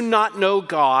who do not know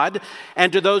God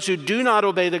and to those who do not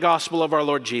obey the gospel of our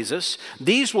Lord Jesus.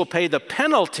 These will pay the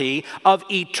penalty of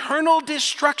eternal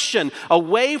destruction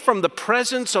away from the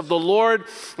presence of the Lord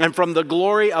and from the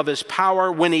glory of His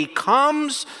power when He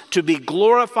comes to be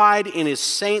glorified in His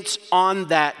saints on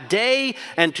that day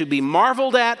and to be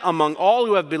marveled at among all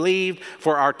who have believed,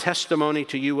 for our testimony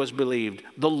to you was believed.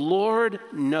 The Lord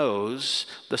knows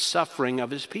the suffering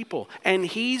of His people, and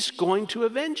He's going to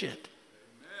avenge it.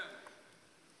 Amen.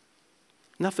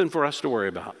 Nothing for us to worry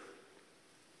about.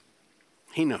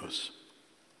 He knows.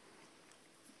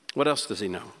 What else does He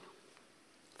know?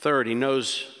 Third, He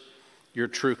knows your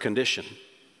true condition.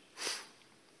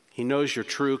 He knows your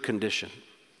true condition.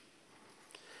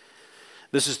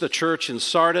 This is the church in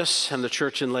Sardis and the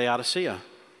church in Laodicea.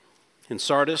 In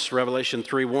Sardis, Revelation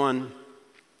 3:1,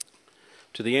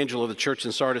 to the angel of the church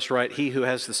in Sardis write, he who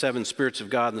has the seven spirits of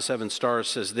God and the seven stars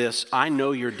says this, I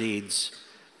know your deeds,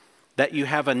 that you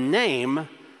have a name,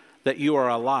 that you are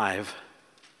alive,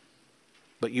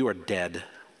 but you are dead.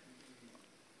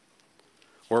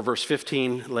 Or verse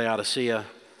 15, Laodicea,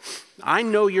 I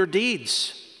know your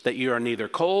deeds, that you are neither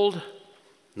cold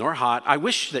nor hot. I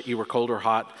wish that you were cold or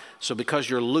hot, so because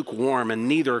you're lukewarm and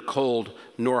neither cold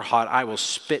nor hot, I will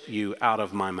spit you out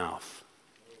of my mouth.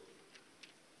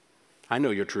 I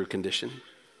know your true condition.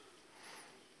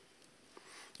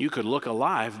 You could look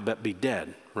alive but be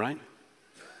dead, right?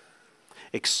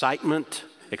 Excitement,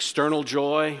 external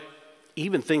joy,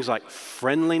 even things like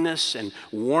friendliness and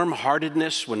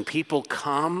warm-heartedness when people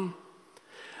come,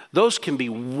 those can be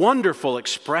wonderful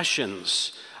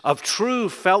expressions of true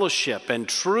fellowship and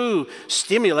true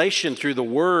stimulation through the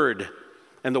Word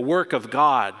and the work of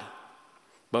God.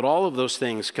 But all of those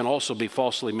things can also be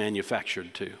falsely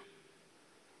manufactured too.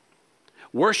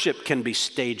 Worship can be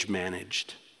stage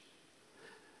managed.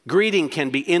 Greeting can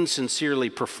be insincerely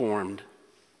performed.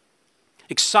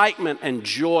 Excitement and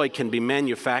joy can be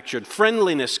manufactured.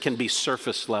 Friendliness can be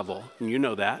surface level, and you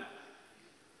know that.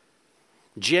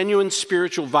 Genuine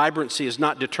spiritual vibrancy is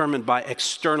not determined by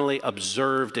externally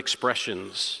observed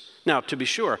expressions. Now, to be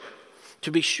sure,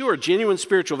 genuine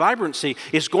spiritual vibrancy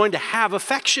is going to have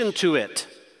affection to it.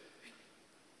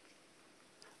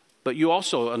 But you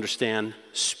also understand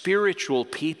spiritual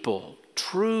people,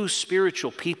 true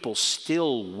spiritual people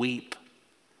still weep.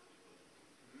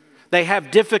 They have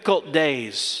difficult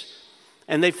days,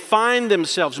 and they find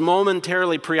themselves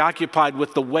momentarily preoccupied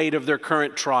with the weight of their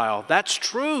current trial. That's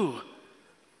true.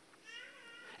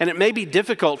 And it may be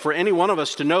difficult for any one of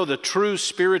us to know the true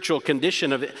spiritual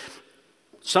condition of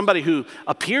somebody who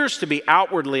appears to be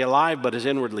outwardly alive but is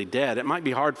inwardly dead. It might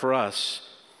be hard for us.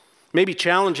 It may be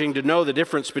challenging to know the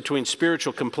difference between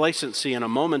spiritual complacency and a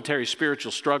momentary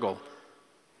spiritual struggle.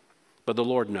 But the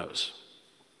Lord knows.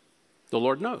 The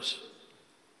Lord knows.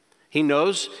 He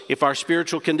knows if our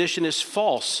spiritual condition is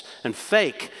false and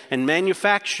fake and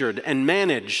manufactured and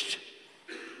managed.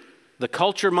 The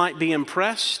culture might be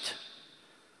impressed,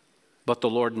 but the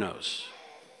Lord knows.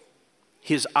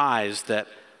 His eyes that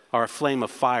are a flame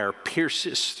of fire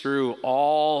pierces through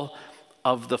all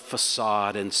of the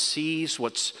facade and sees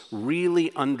what's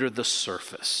really under the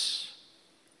surface.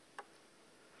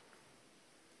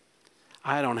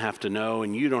 I don't have to know,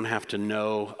 and you don't have to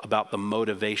know about the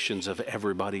motivations of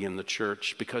everybody in the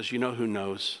church, because you know who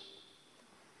knows?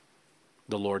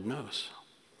 The Lord knows.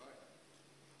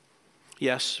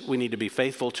 Yes, we need to be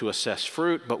faithful to assess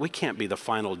fruit, but we can't be the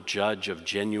final judge of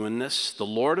genuineness. The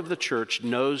Lord of the church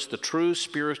knows the true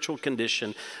spiritual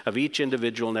condition of each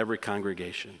individual in every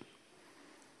congregation.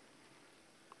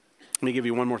 Let me give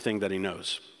you one more thing that he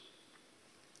knows.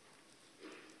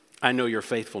 I know your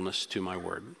faithfulness to my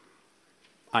word.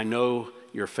 I know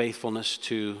your faithfulness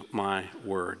to my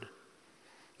word.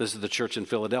 This is the church in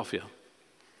Philadelphia.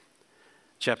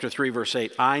 Chapter 3, verse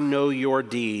 8. I know your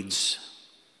deeds.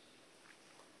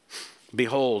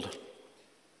 Behold,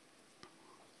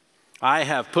 I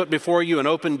have put before you an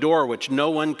open door which no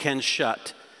one can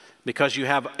shut, because you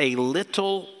have a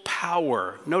little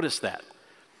power. Notice that.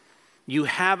 You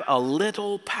have a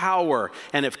little power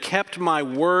and have kept my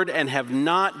word and have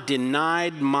not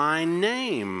denied my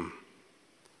name.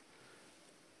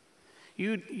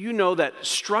 You know that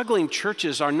struggling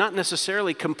churches are not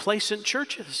necessarily complacent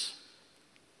churches.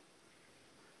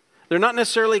 They're not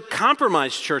necessarily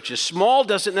compromised churches. Small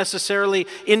doesn't necessarily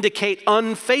indicate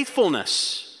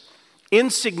unfaithfulness.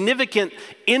 Insignificant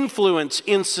influence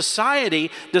in society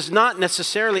does not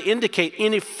necessarily indicate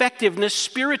ineffectiveness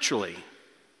spiritually.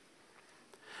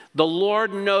 The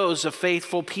Lord knows a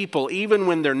faithful people, even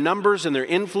when their numbers and their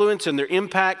influence and their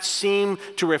impact seem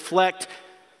to reflect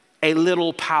a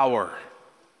little power.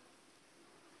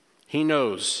 He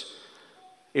knows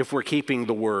if we're keeping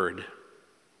the word.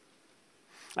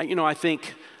 I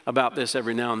think about this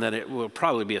every now and then. It will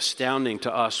probably be astounding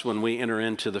to us when we enter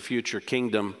into the future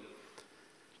kingdom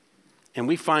and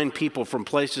we find people from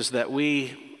places that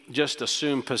we just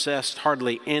assume possessed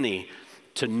hardly any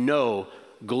to know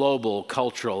global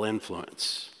cultural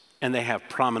influence, and they have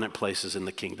prominent places in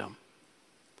the kingdom.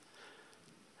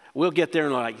 We'll get there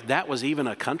and like, that was even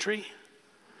a country?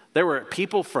 There were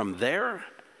people from there?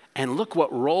 And look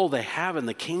what role they have in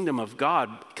the kingdom of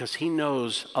God, because he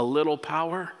knows a little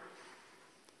power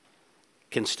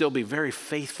can still be very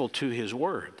faithful to his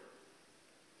word.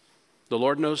 The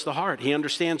Lord knows the heart. He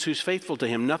understands who's faithful to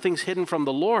him. Nothing's hidden from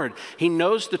the Lord. He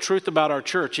knows the truth about our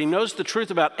church. He knows the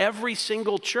truth about every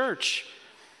single church.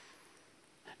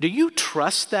 Do you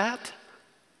trust that?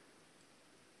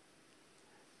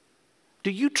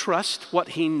 Do you trust what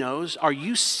he knows? Are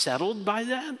you settled by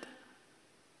that?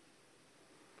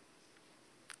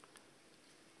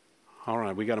 All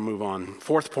right, we got to move on.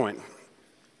 Fourth point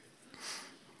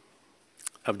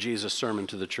of Jesus' sermon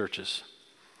to the churches.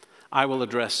 I will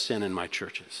address sin in my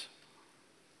churches.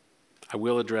 I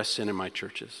will address sin in my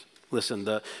churches. Listen,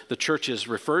 the church is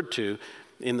referred to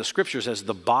in the scriptures as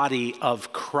the body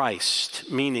of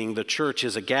Christ, meaning the church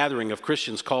is a gathering of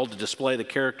Christians called to display the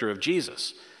character of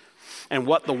Jesus. And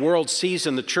what the world sees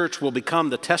in the church will become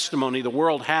the testimony the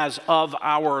world has of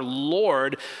our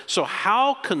Lord. So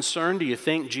how concerned do you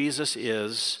think Jesus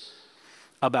is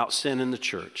about sin in the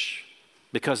church?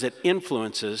 Because it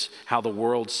influences how the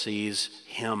world sees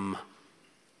him.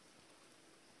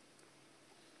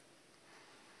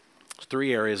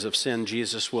 Three areas of sin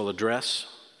Jesus will address.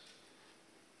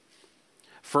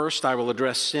 First, I will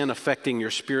address sin affecting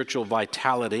your spiritual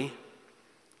vitality.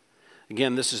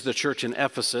 Again, this is the church in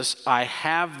Ephesus. I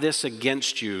have this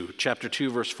against you. Chapter 2,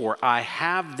 verse 4. I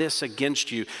have this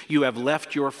against you. You have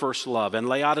left your first love. And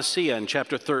Laodicea in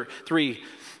chapter 3,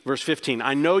 verse 15.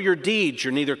 I know your deeds.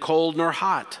 You're neither cold nor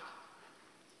hot.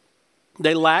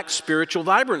 They lack spiritual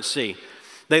vibrancy.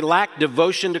 They lack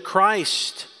devotion to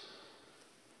Christ.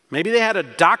 Maybe they had a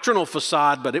doctrinal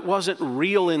facade, but it wasn't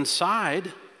real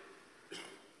inside.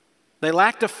 They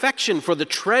lacked affection for the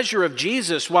treasure of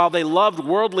Jesus while they loved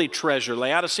worldly treasure.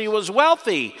 Laodicea was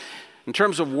wealthy in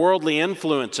terms of worldly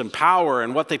influence and power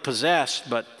and what they possessed,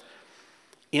 but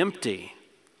empty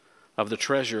of the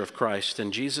treasure of Christ.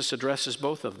 And Jesus addresses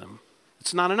both of them.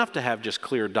 It's not enough to have just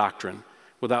clear doctrine.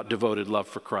 without devoted love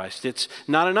for Christ. It's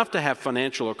not enough to have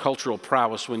financial or cultural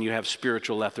prowess when you have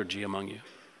spiritual lethargy among you.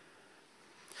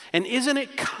 And isn't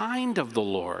it kind of the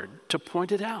Lord to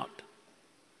point it out?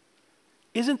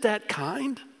 Isn't that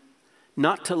kind?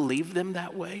 Not to leave them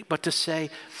that way, but to say,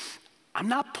 I'm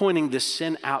not pointing this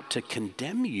sin out to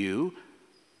condemn you,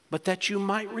 but that you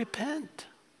might repent.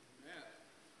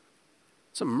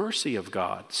 It's a mercy of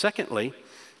God. Secondly,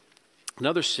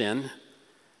 another sin,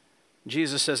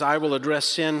 Jesus says, I will address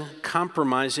sin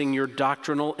compromising your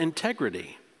doctrinal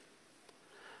integrity.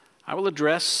 I will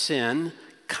address sin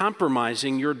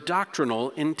compromising your doctrinal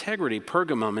integrity.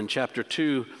 Pergamum in chapter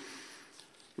 2,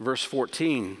 verse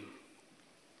 14.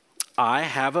 I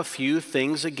have a few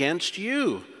things against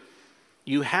you.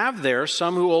 You have there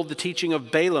some who hold the teaching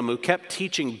of Balaam, who kept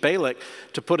teaching Balak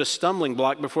to put a stumbling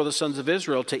block before the sons of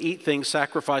Israel, to eat things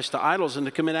sacrificed to idols and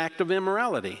to commit act of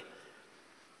immorality.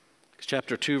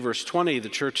 Chapter 2, verse 20, the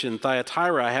church in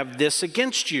Thyatira, I have this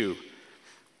against you.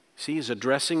 See, he's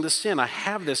addressing the sin. I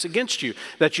have this against you,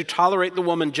 that you tolerate the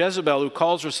woman Jezebel, who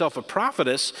calls herself a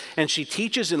prophetess, and she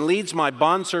teaches and leads my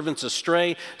bondservants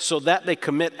astray, so that they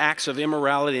commit acts of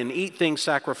immorality and eat things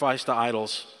sacrificed to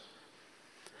idols.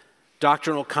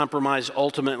 Doctrinal compromise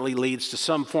ultimately leads to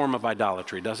some form of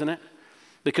idolatry, doesn't it?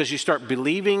 Because you start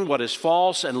believing what is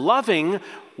false and loving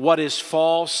what is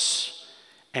false,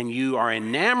 and you are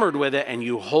enamored with it and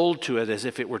you hold to it as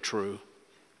if it were true.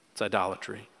 It's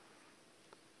idolatry.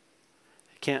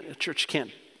 A church can't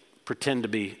pretend to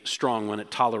be strong when it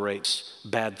tolerates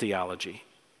bad theology.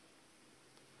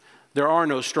 There are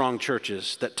no strong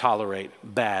churches that tolerate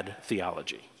bad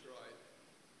theology.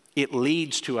 It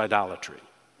leads to idolatry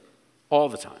all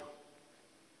the time.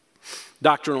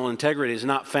 Doctrinal integrity is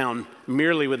not found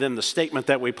merely within the statement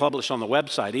that we publish on the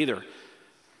website either.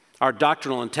 Our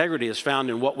doctrinal integrity is found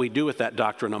in what we do with that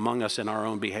doctrine among us in our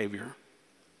own behavior.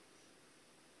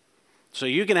 So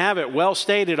you can have it well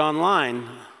stated online.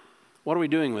 What are we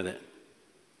doing with it?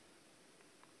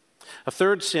 A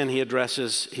third sin he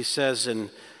addresses, he says in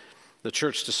the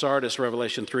church to Sardis,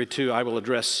 Revelation 3:2, I will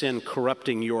address sin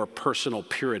corrupting your personal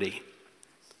purity.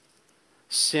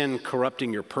 Sin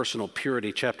corrupting your personal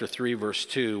purity, chapter 3, verse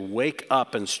 2. Wake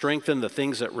up and strengthen the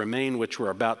things that remain which were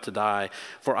about to die,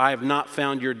 for I have not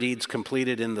found your deeds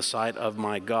completed in the sight of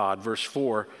my God. Verse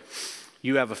 4.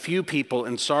 You have a few people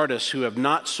in Sardis who have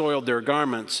not soiled their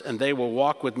garments, and they will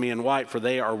walk with me in white, for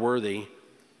they are worthy.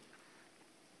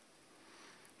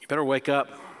 You better wake up.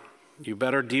 You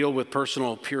better deal with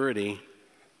personal purity.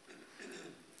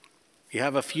 You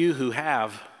have a few who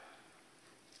have.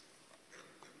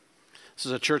 This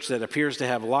is a church that appears to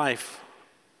have life,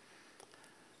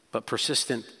 but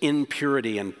persistent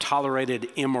impurity and tolerated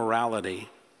immorality.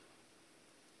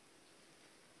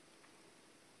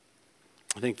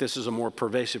 I think this is a more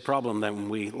pervasive problem than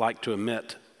we like to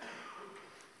admit.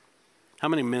 How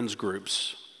many men's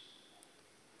groups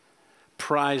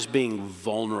prize being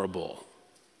vulnerable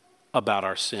about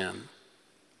our sin?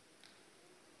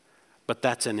 But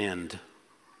that's an end.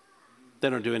 They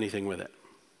don't do anything with it.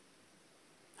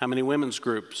 How many women's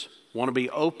groups want to be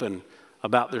open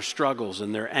about their struggles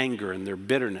and their anger and their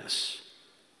bitterness,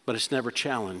 but it's never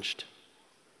challenged?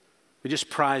 We just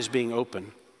prize being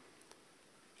open.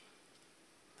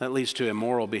 That leads to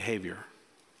immoral behavior.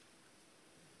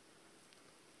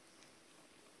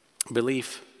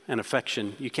 Belief and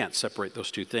affection, you can't separate those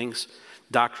two things.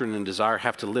 Doctrine and desire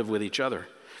have to live with each other.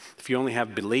 If you only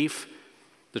have belief,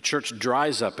 the church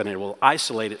dries up and it will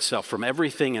isolate itself from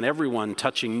everything and everyone,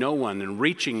 touching no one and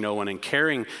reaching no one and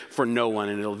caring for no one,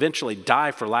 and it'll eventually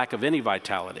die for lack of any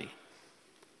vitality.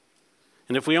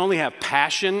 And if we only have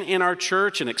passion in our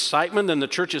church and excitement, then the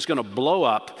church is going to blow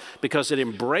up because it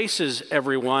embraces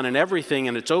everyone and everything,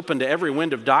 and it's open to every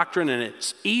wind of doctrine, and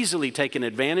it's easily taken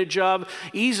advantage of,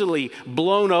 easily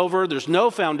blown over. There's no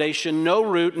foundation, no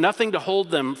root, nothing to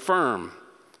hold them firm.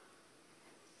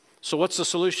 So what's the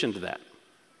solution to that?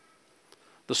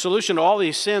 The solution to all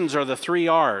these sins are the 3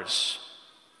 R's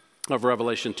of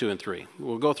Revelation 2 and 3.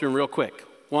 We'll go through them real quick.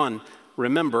 1,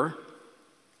 remember.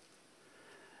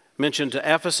 Mentioned to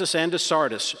Ephesus and to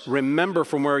Sardis, remember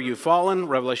from where you've fallen,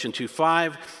 Revelation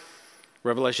 2:5,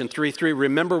 Revelation 3:3,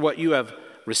 remember what you have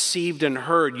received and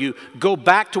heard. You go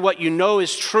back to what you know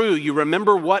is true. You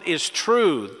remember what is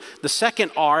true. The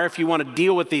second R, if you want to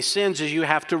deal with these sins, is you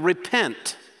have to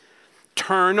repent.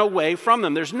 Turn away from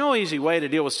them. There's no easy way to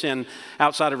deal with sin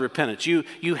outside of repentance.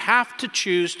 You have to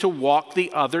choose to walk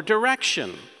the other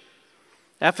direction.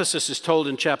 Ephesus is told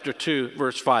in chapter 2,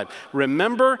 verse 5,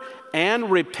 remember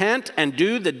and repent and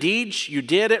do the deeds you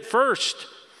did at first.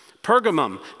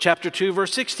 Pergamum, chapter 2,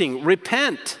 verse 16,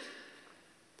 repent.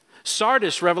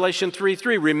 Sardis, Revelation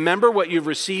 3:3, remember what you've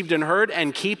received and heard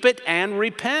and keep it and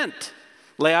repent.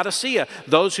 Laodicea,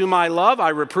 those whom I love, I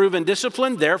reprove and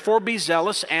discipline, therefore be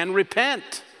zealous and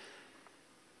repent.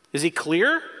 Is he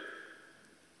clear?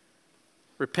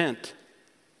 Repent.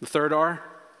 The third R,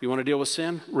 you want to deal with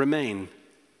sin? Remain.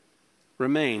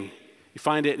 Remain. You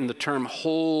find it in the term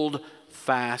hold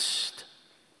fast.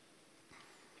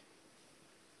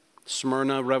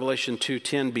 Smyrna, Revelation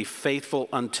 2:10, be faithful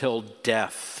until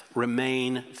death.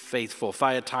 Remain faithful.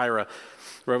 Thyatira,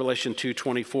 Revelation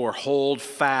 2:24, hold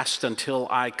fast until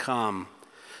I come.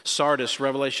 Sardis,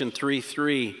 Revelation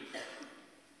 3:3,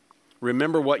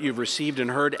 remember what you've received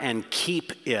and heard and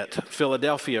keep it.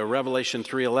 Philadelphia, Revelation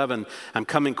 3:11, I'm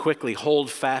coming quickly,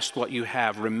 hold fast what you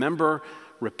have. Remember,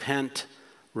 repent,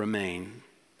 remain.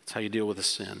 That's how you deal with a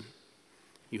sin.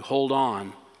 You hold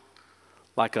on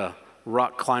like a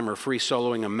rock climber free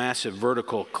soloing a massive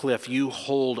vertical cliff. You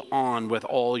hold on with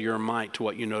all your might to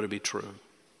what you know to be true.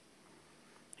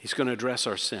 He's going to address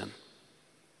our sin.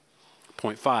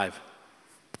 Point 5,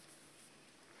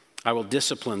 I will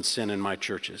discipline sin in my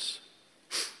churches.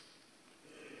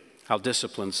 I'll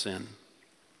discipline sin.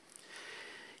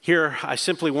 Here, I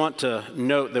simply want to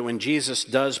note that when Jesus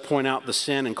does point out the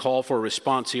sin and call for a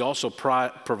response, he also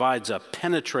provides a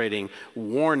penetrating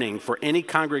warning for any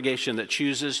congregation that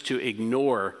chooses to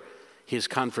ignore his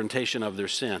confrontation of their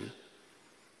sin.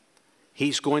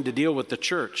 He's going to deal with the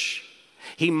church.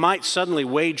 He might suddenly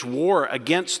wage war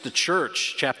against the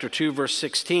church. Chapter 2, verse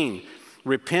 16.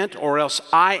 Repent, or else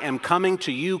I am coming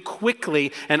to you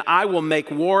quickly, and I will make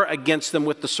war against them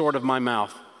with the sword of my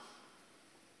mouth.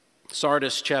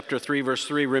 Sardis chapter 3, verse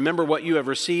 3, remember what you have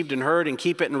received and heard and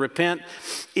keep it and repent.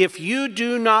 If you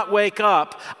do not wake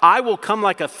up, I will come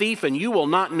like a thief and you will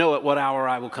not know at what hour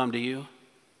I will come to you.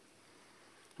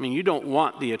 I mean, you don't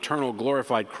want the eternal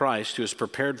glorified Christ who is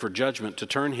prepared for judgment to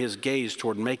turn his gaze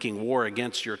toward making war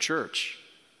against your church,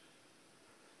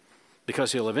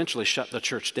 because he'll eventually shut the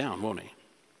church down, won't he?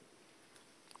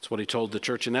 That's what he told the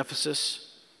church in Ephesus.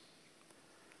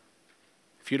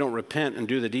 If you don't repent and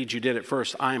do the deeds you did at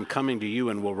first, I am coming to you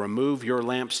and will remove your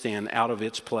lampstand out of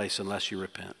its place unless you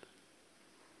repent.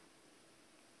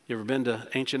 You ever been to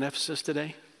ancient Ephesus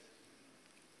today?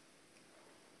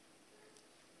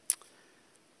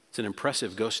 It's an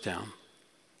impressive ghost town.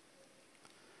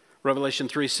 Revelation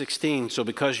 3:16, so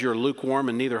because you're lukewarm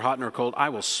and neither hot nor cold, I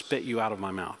will spit you out of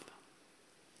my mouth.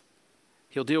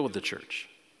 He'll deal with the church.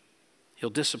 He'll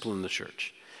discipline the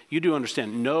church. You do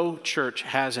understand, no church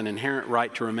has an inherent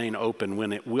right to remain open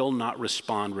when it will not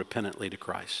respond repentantly to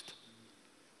Christ.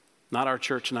 Not our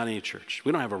church, not any church.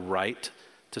 We don't have a right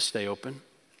to stay open.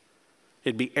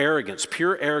 It'd be arrogance,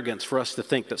 pure arrogance for us to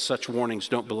think that such warnings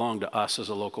don't belong to us as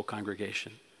a local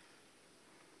congregation.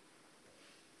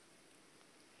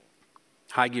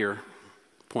 High gear,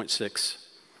 point 6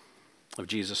 of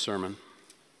Jesus' sermon.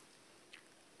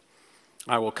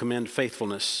 I will commend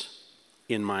faithfulness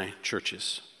in my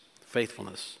churches.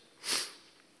 Faithfulness.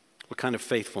 What kind of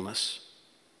faithfulness?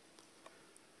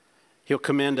 He'll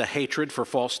commend a hatred for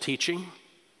false teaching.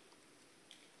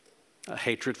 A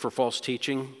hatred for false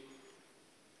teaching.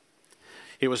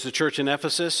 It was the church in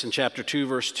Ephesus in chapter 2,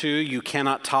 verse 2. You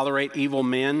cannot tolerate evil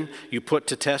men. You put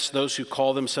to test those who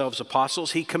call themselves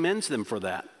apostles. He commends them for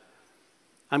that.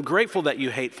 I'm grateful that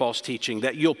you hate false teaching,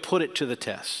 that you'll put it to the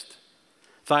test.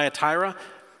 Thyatira,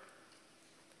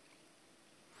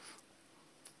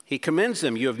 he commends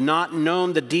them. You have not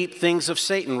known the deep things of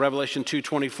Satan, Revelation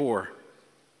 2:24.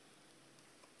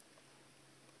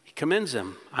 He commends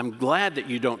them. I'm glad that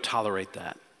you don't tolerate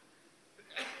that.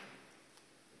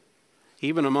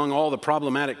 Even among all the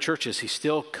problematic churches, he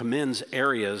still commends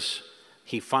areas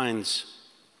he finds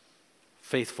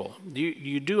faithful.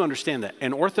 You do understand that.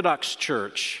 An Orthodox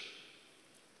church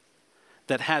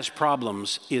that has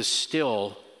problems is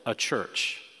still a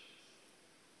church.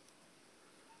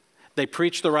 They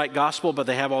preach the right gospel, but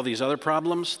they have all these other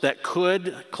problems that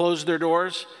could close their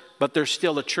doors, but they're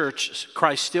still a church.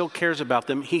 Christ still cares about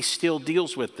them. He still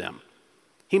deals with them.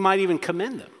 He might even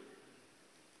commend them.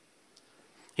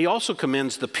 He also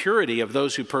commends the purity of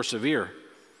those who persevere.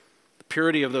 The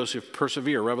purity of those who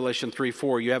persevere. Revelation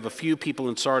 3:4, you have a few people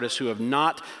in Sardis who have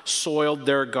not soiled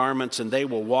their garments, and they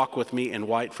will walk with me in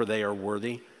white, for they are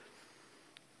worthy.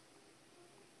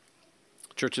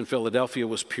 The church in Philadelphia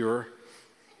was pure.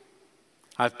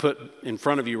 I've put in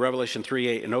front of you, Revelation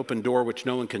 3:8, an open door which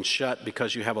no one can shut,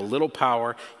 because you have a little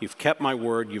power. You've kept my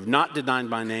word. You've not denied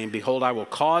my name. Behold, I will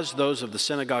cause those of the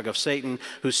synagogue of Satan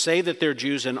who say that they're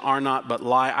Jews and are not but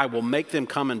lie. I will make them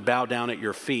come and bow down at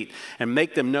your feet and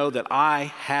make them know that I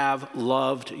have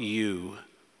loved you.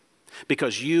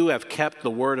 because you have kept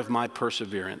the word of my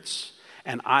perseverance,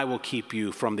 and I will keep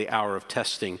you from the hour of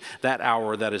testing, that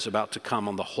hour that is about to come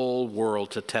on the whole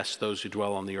world to test those who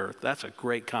dwell on the earth. That's a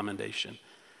great commendation.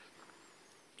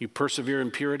 You persevere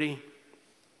in purity,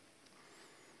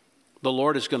 the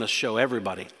Lord is going to show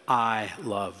everybody, I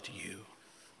loved you.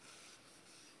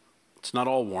 It's not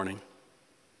all warning.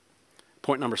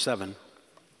 Point number 7.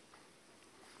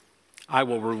 I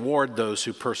will reward those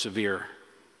who persevere.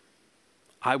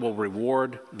 I will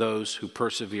reward those who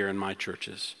persevere in my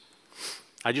churches.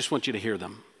 I just want you to hear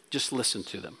them. Just listen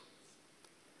to them.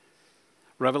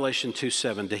 Revelation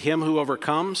 2:7. To him who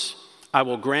overcomes, I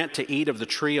will grant to eat of the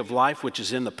tree of life which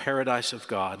is in the paradise of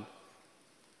God.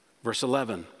 Verse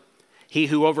 11. He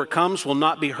who overcomes will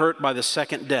not be hurt by the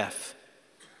second death.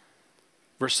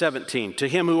 Verse 17, to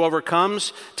him who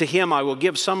overcomes, to him I will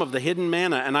give some of the hidden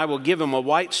manna, and I will give him a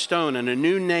white stone and a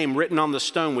new name written on the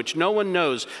stone, which no one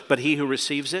knows but he who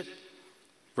receives it.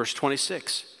 Verse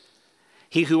 26,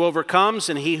 he who overcomes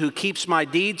and he who keeps my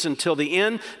deeds until the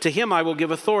end, to him I will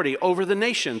give authority over the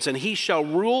nations, and he shall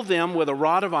rule them with a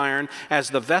rod of iron,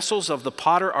 as the vessels of the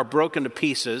potter are broken to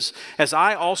pieces, as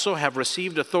I also have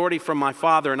received authority from my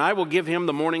Father, and I will give him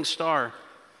the morning star.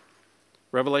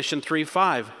 Revelation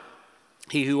 3:5.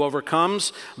 He who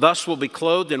overcomes thus will be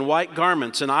clothed in white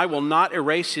garments, and I will not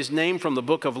erase his name from the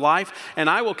book of life, and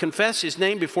I will confess his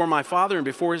name before my Father and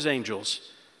before his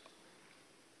angels.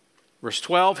 Verse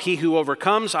 12, he who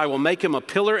overcomes, I will make him a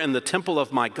pillar in the temple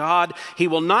of my God. He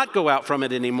will not go out from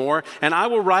it anymore, and I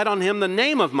will write on him the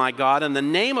name of my God and the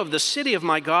name of the city of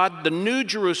my God, the new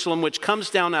Jerusalem, which comes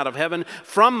down out of heaven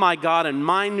from my God, and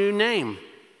my new name.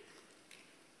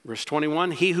 Verse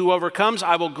 21, he who overcomes,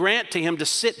 I will grant to him to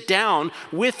sit down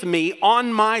with me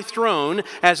on my throne,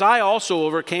 as I also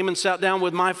overcame and sat down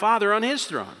with my Father on his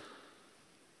throne.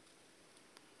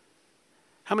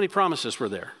 How many promises were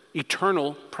there?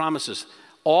 Eternal promises.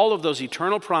 All of those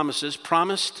eternal promises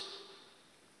promised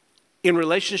in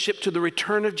relationship to the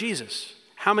return of Jesus.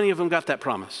 How many of them got that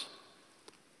promise?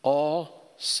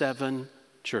 All 7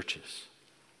 churches.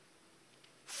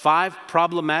 5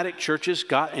 problematic churches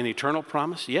got an eternal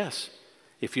promise? Yes.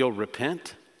 If you'll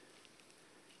repent,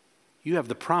 you have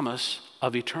the promise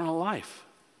of eternal life.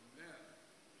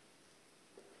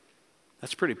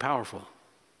 That's pretty powerful.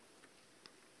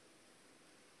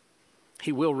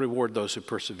 He will reward those who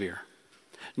persevere.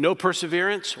 No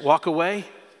perseverance, walk away.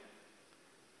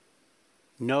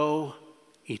 No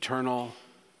eternal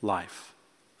life.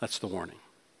 That's the warning.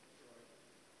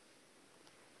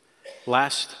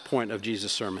 Last point of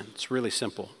Jesus' sermon. It's really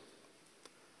simple.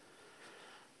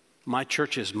 My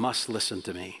churches must listen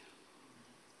to me.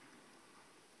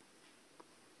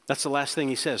 That's the last thing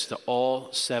he says to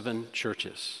all 7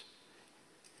 churches.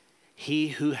 He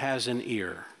who has an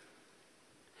ear,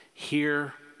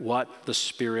 hear what the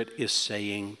Spirit is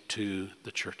saying to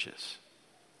the churches.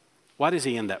 Why does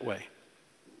he end that way?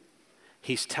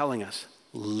 He's telling us,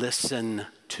 listen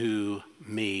to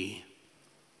me.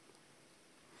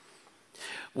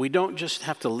 We don't just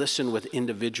have to listen with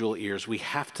individual ears. We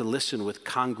have to listen with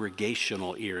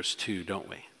congregational ears too, don't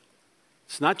we?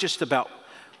 It's not just about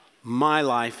my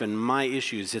life and my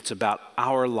issues. It's about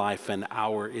our life and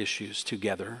our issues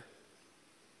together.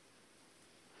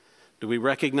 Do we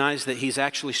recognize that he's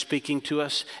actually speaking to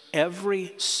us?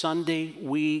 Every Sunday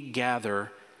we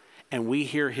gather and we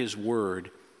hear his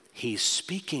word, he's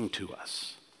speaking to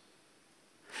us.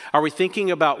 Are we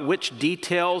thinking about which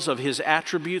details of his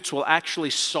attributes will actually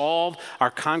solve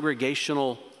our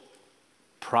congregational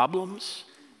problems?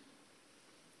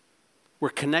 We're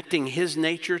connecting his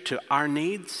nature to our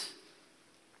needs?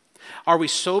 Are we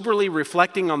soberly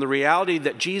reflecting on the reality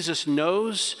that Jesus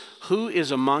knows who is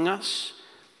among us,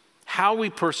 how we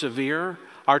persevere,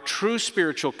 our true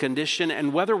spiritual condition,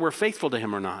 and whether we're faithful to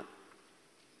him or not?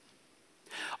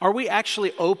 Are we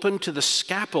actually open to the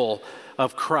scalpel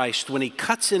of Christ when he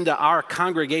cuts into our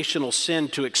congregational sin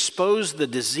to expose the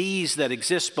disease that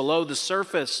exists below the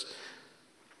surface,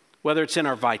 whether it's in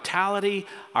our vitality,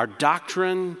 our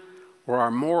doctrine, or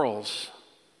our morals?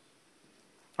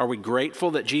 Are we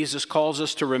grateful that Jesus calls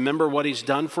us to remember what he's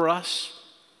done for us?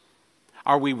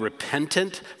 Are we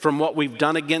repentant from what we've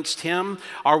done against him?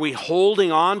 Are we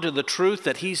holding on to the truth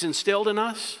that he's instilled in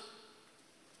us?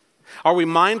 Are we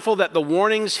mindful that the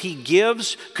warnings he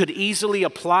gives could easily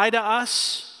apply to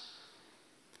us?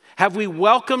 Have we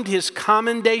welcomed his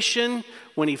commendation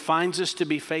when he finds us to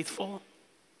be faithful?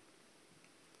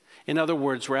 In other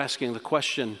words, we're asking the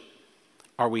question,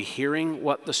 are we hearing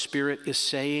what the Spirit is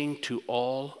saying to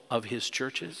all of his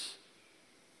churches?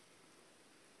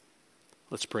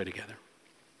 Let's pray together.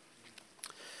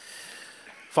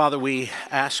 Father, we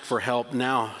ask for help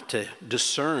now to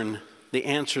discern the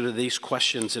answer to these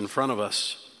questions in front of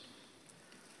us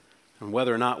and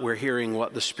whether or not we're hearing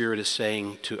what the Spirit is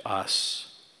saying to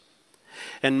us.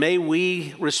 And may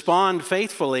we respond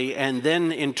faithfully and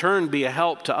then in turn be a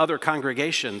help to other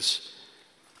congregations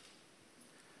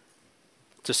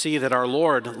to see that our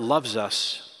Lord loves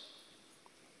us.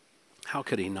 How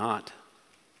could he not?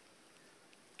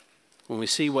 When we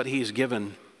see what he's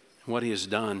given and what he has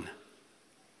done,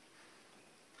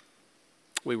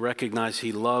 we recognize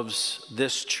he loves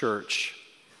this church.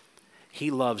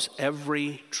 He loves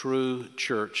every true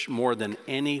church more than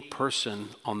any person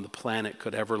on the planet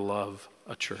could ever love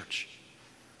a church.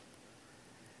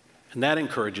 And that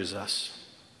encourages us.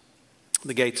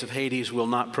 The gates of Hades will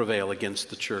not prevail against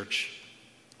the church.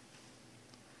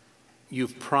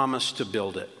 You've promised to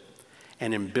build it,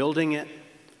 and in building it,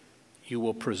 you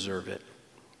will preserve it.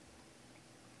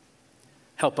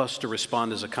 Help us to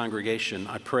respond as a congregation.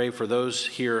 I pray for those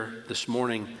here this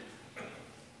morning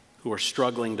who are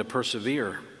struggling to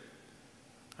persevere.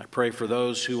 I pray for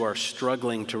those who are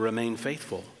struggling to remain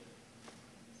faithful,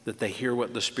 that they hear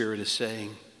what the Spirit is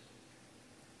saying,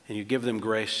 and you give them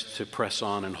grace to press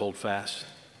on and hold fast.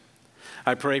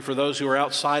 I pray for those who are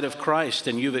outside of Christ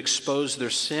and you've exposed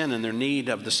their sin and their need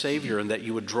of the Savior, and that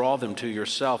you would draw them to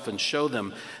yourself and show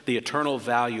them the eternal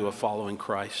value of following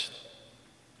Christ.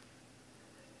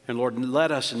 And Lord,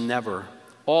 let us never,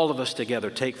 all of us together,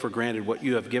 take for granted what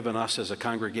you have given us as a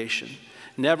congregation.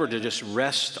 Never to just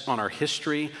rest on our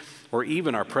history or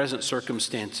even our present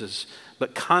circumstances,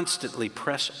 but constantly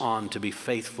press on to be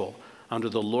faithful under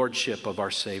the lordship of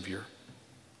our Savior.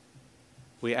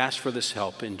 We ask for this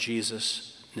help in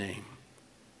Jesus' name.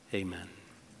 Amen.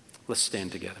 Let's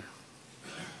stand together.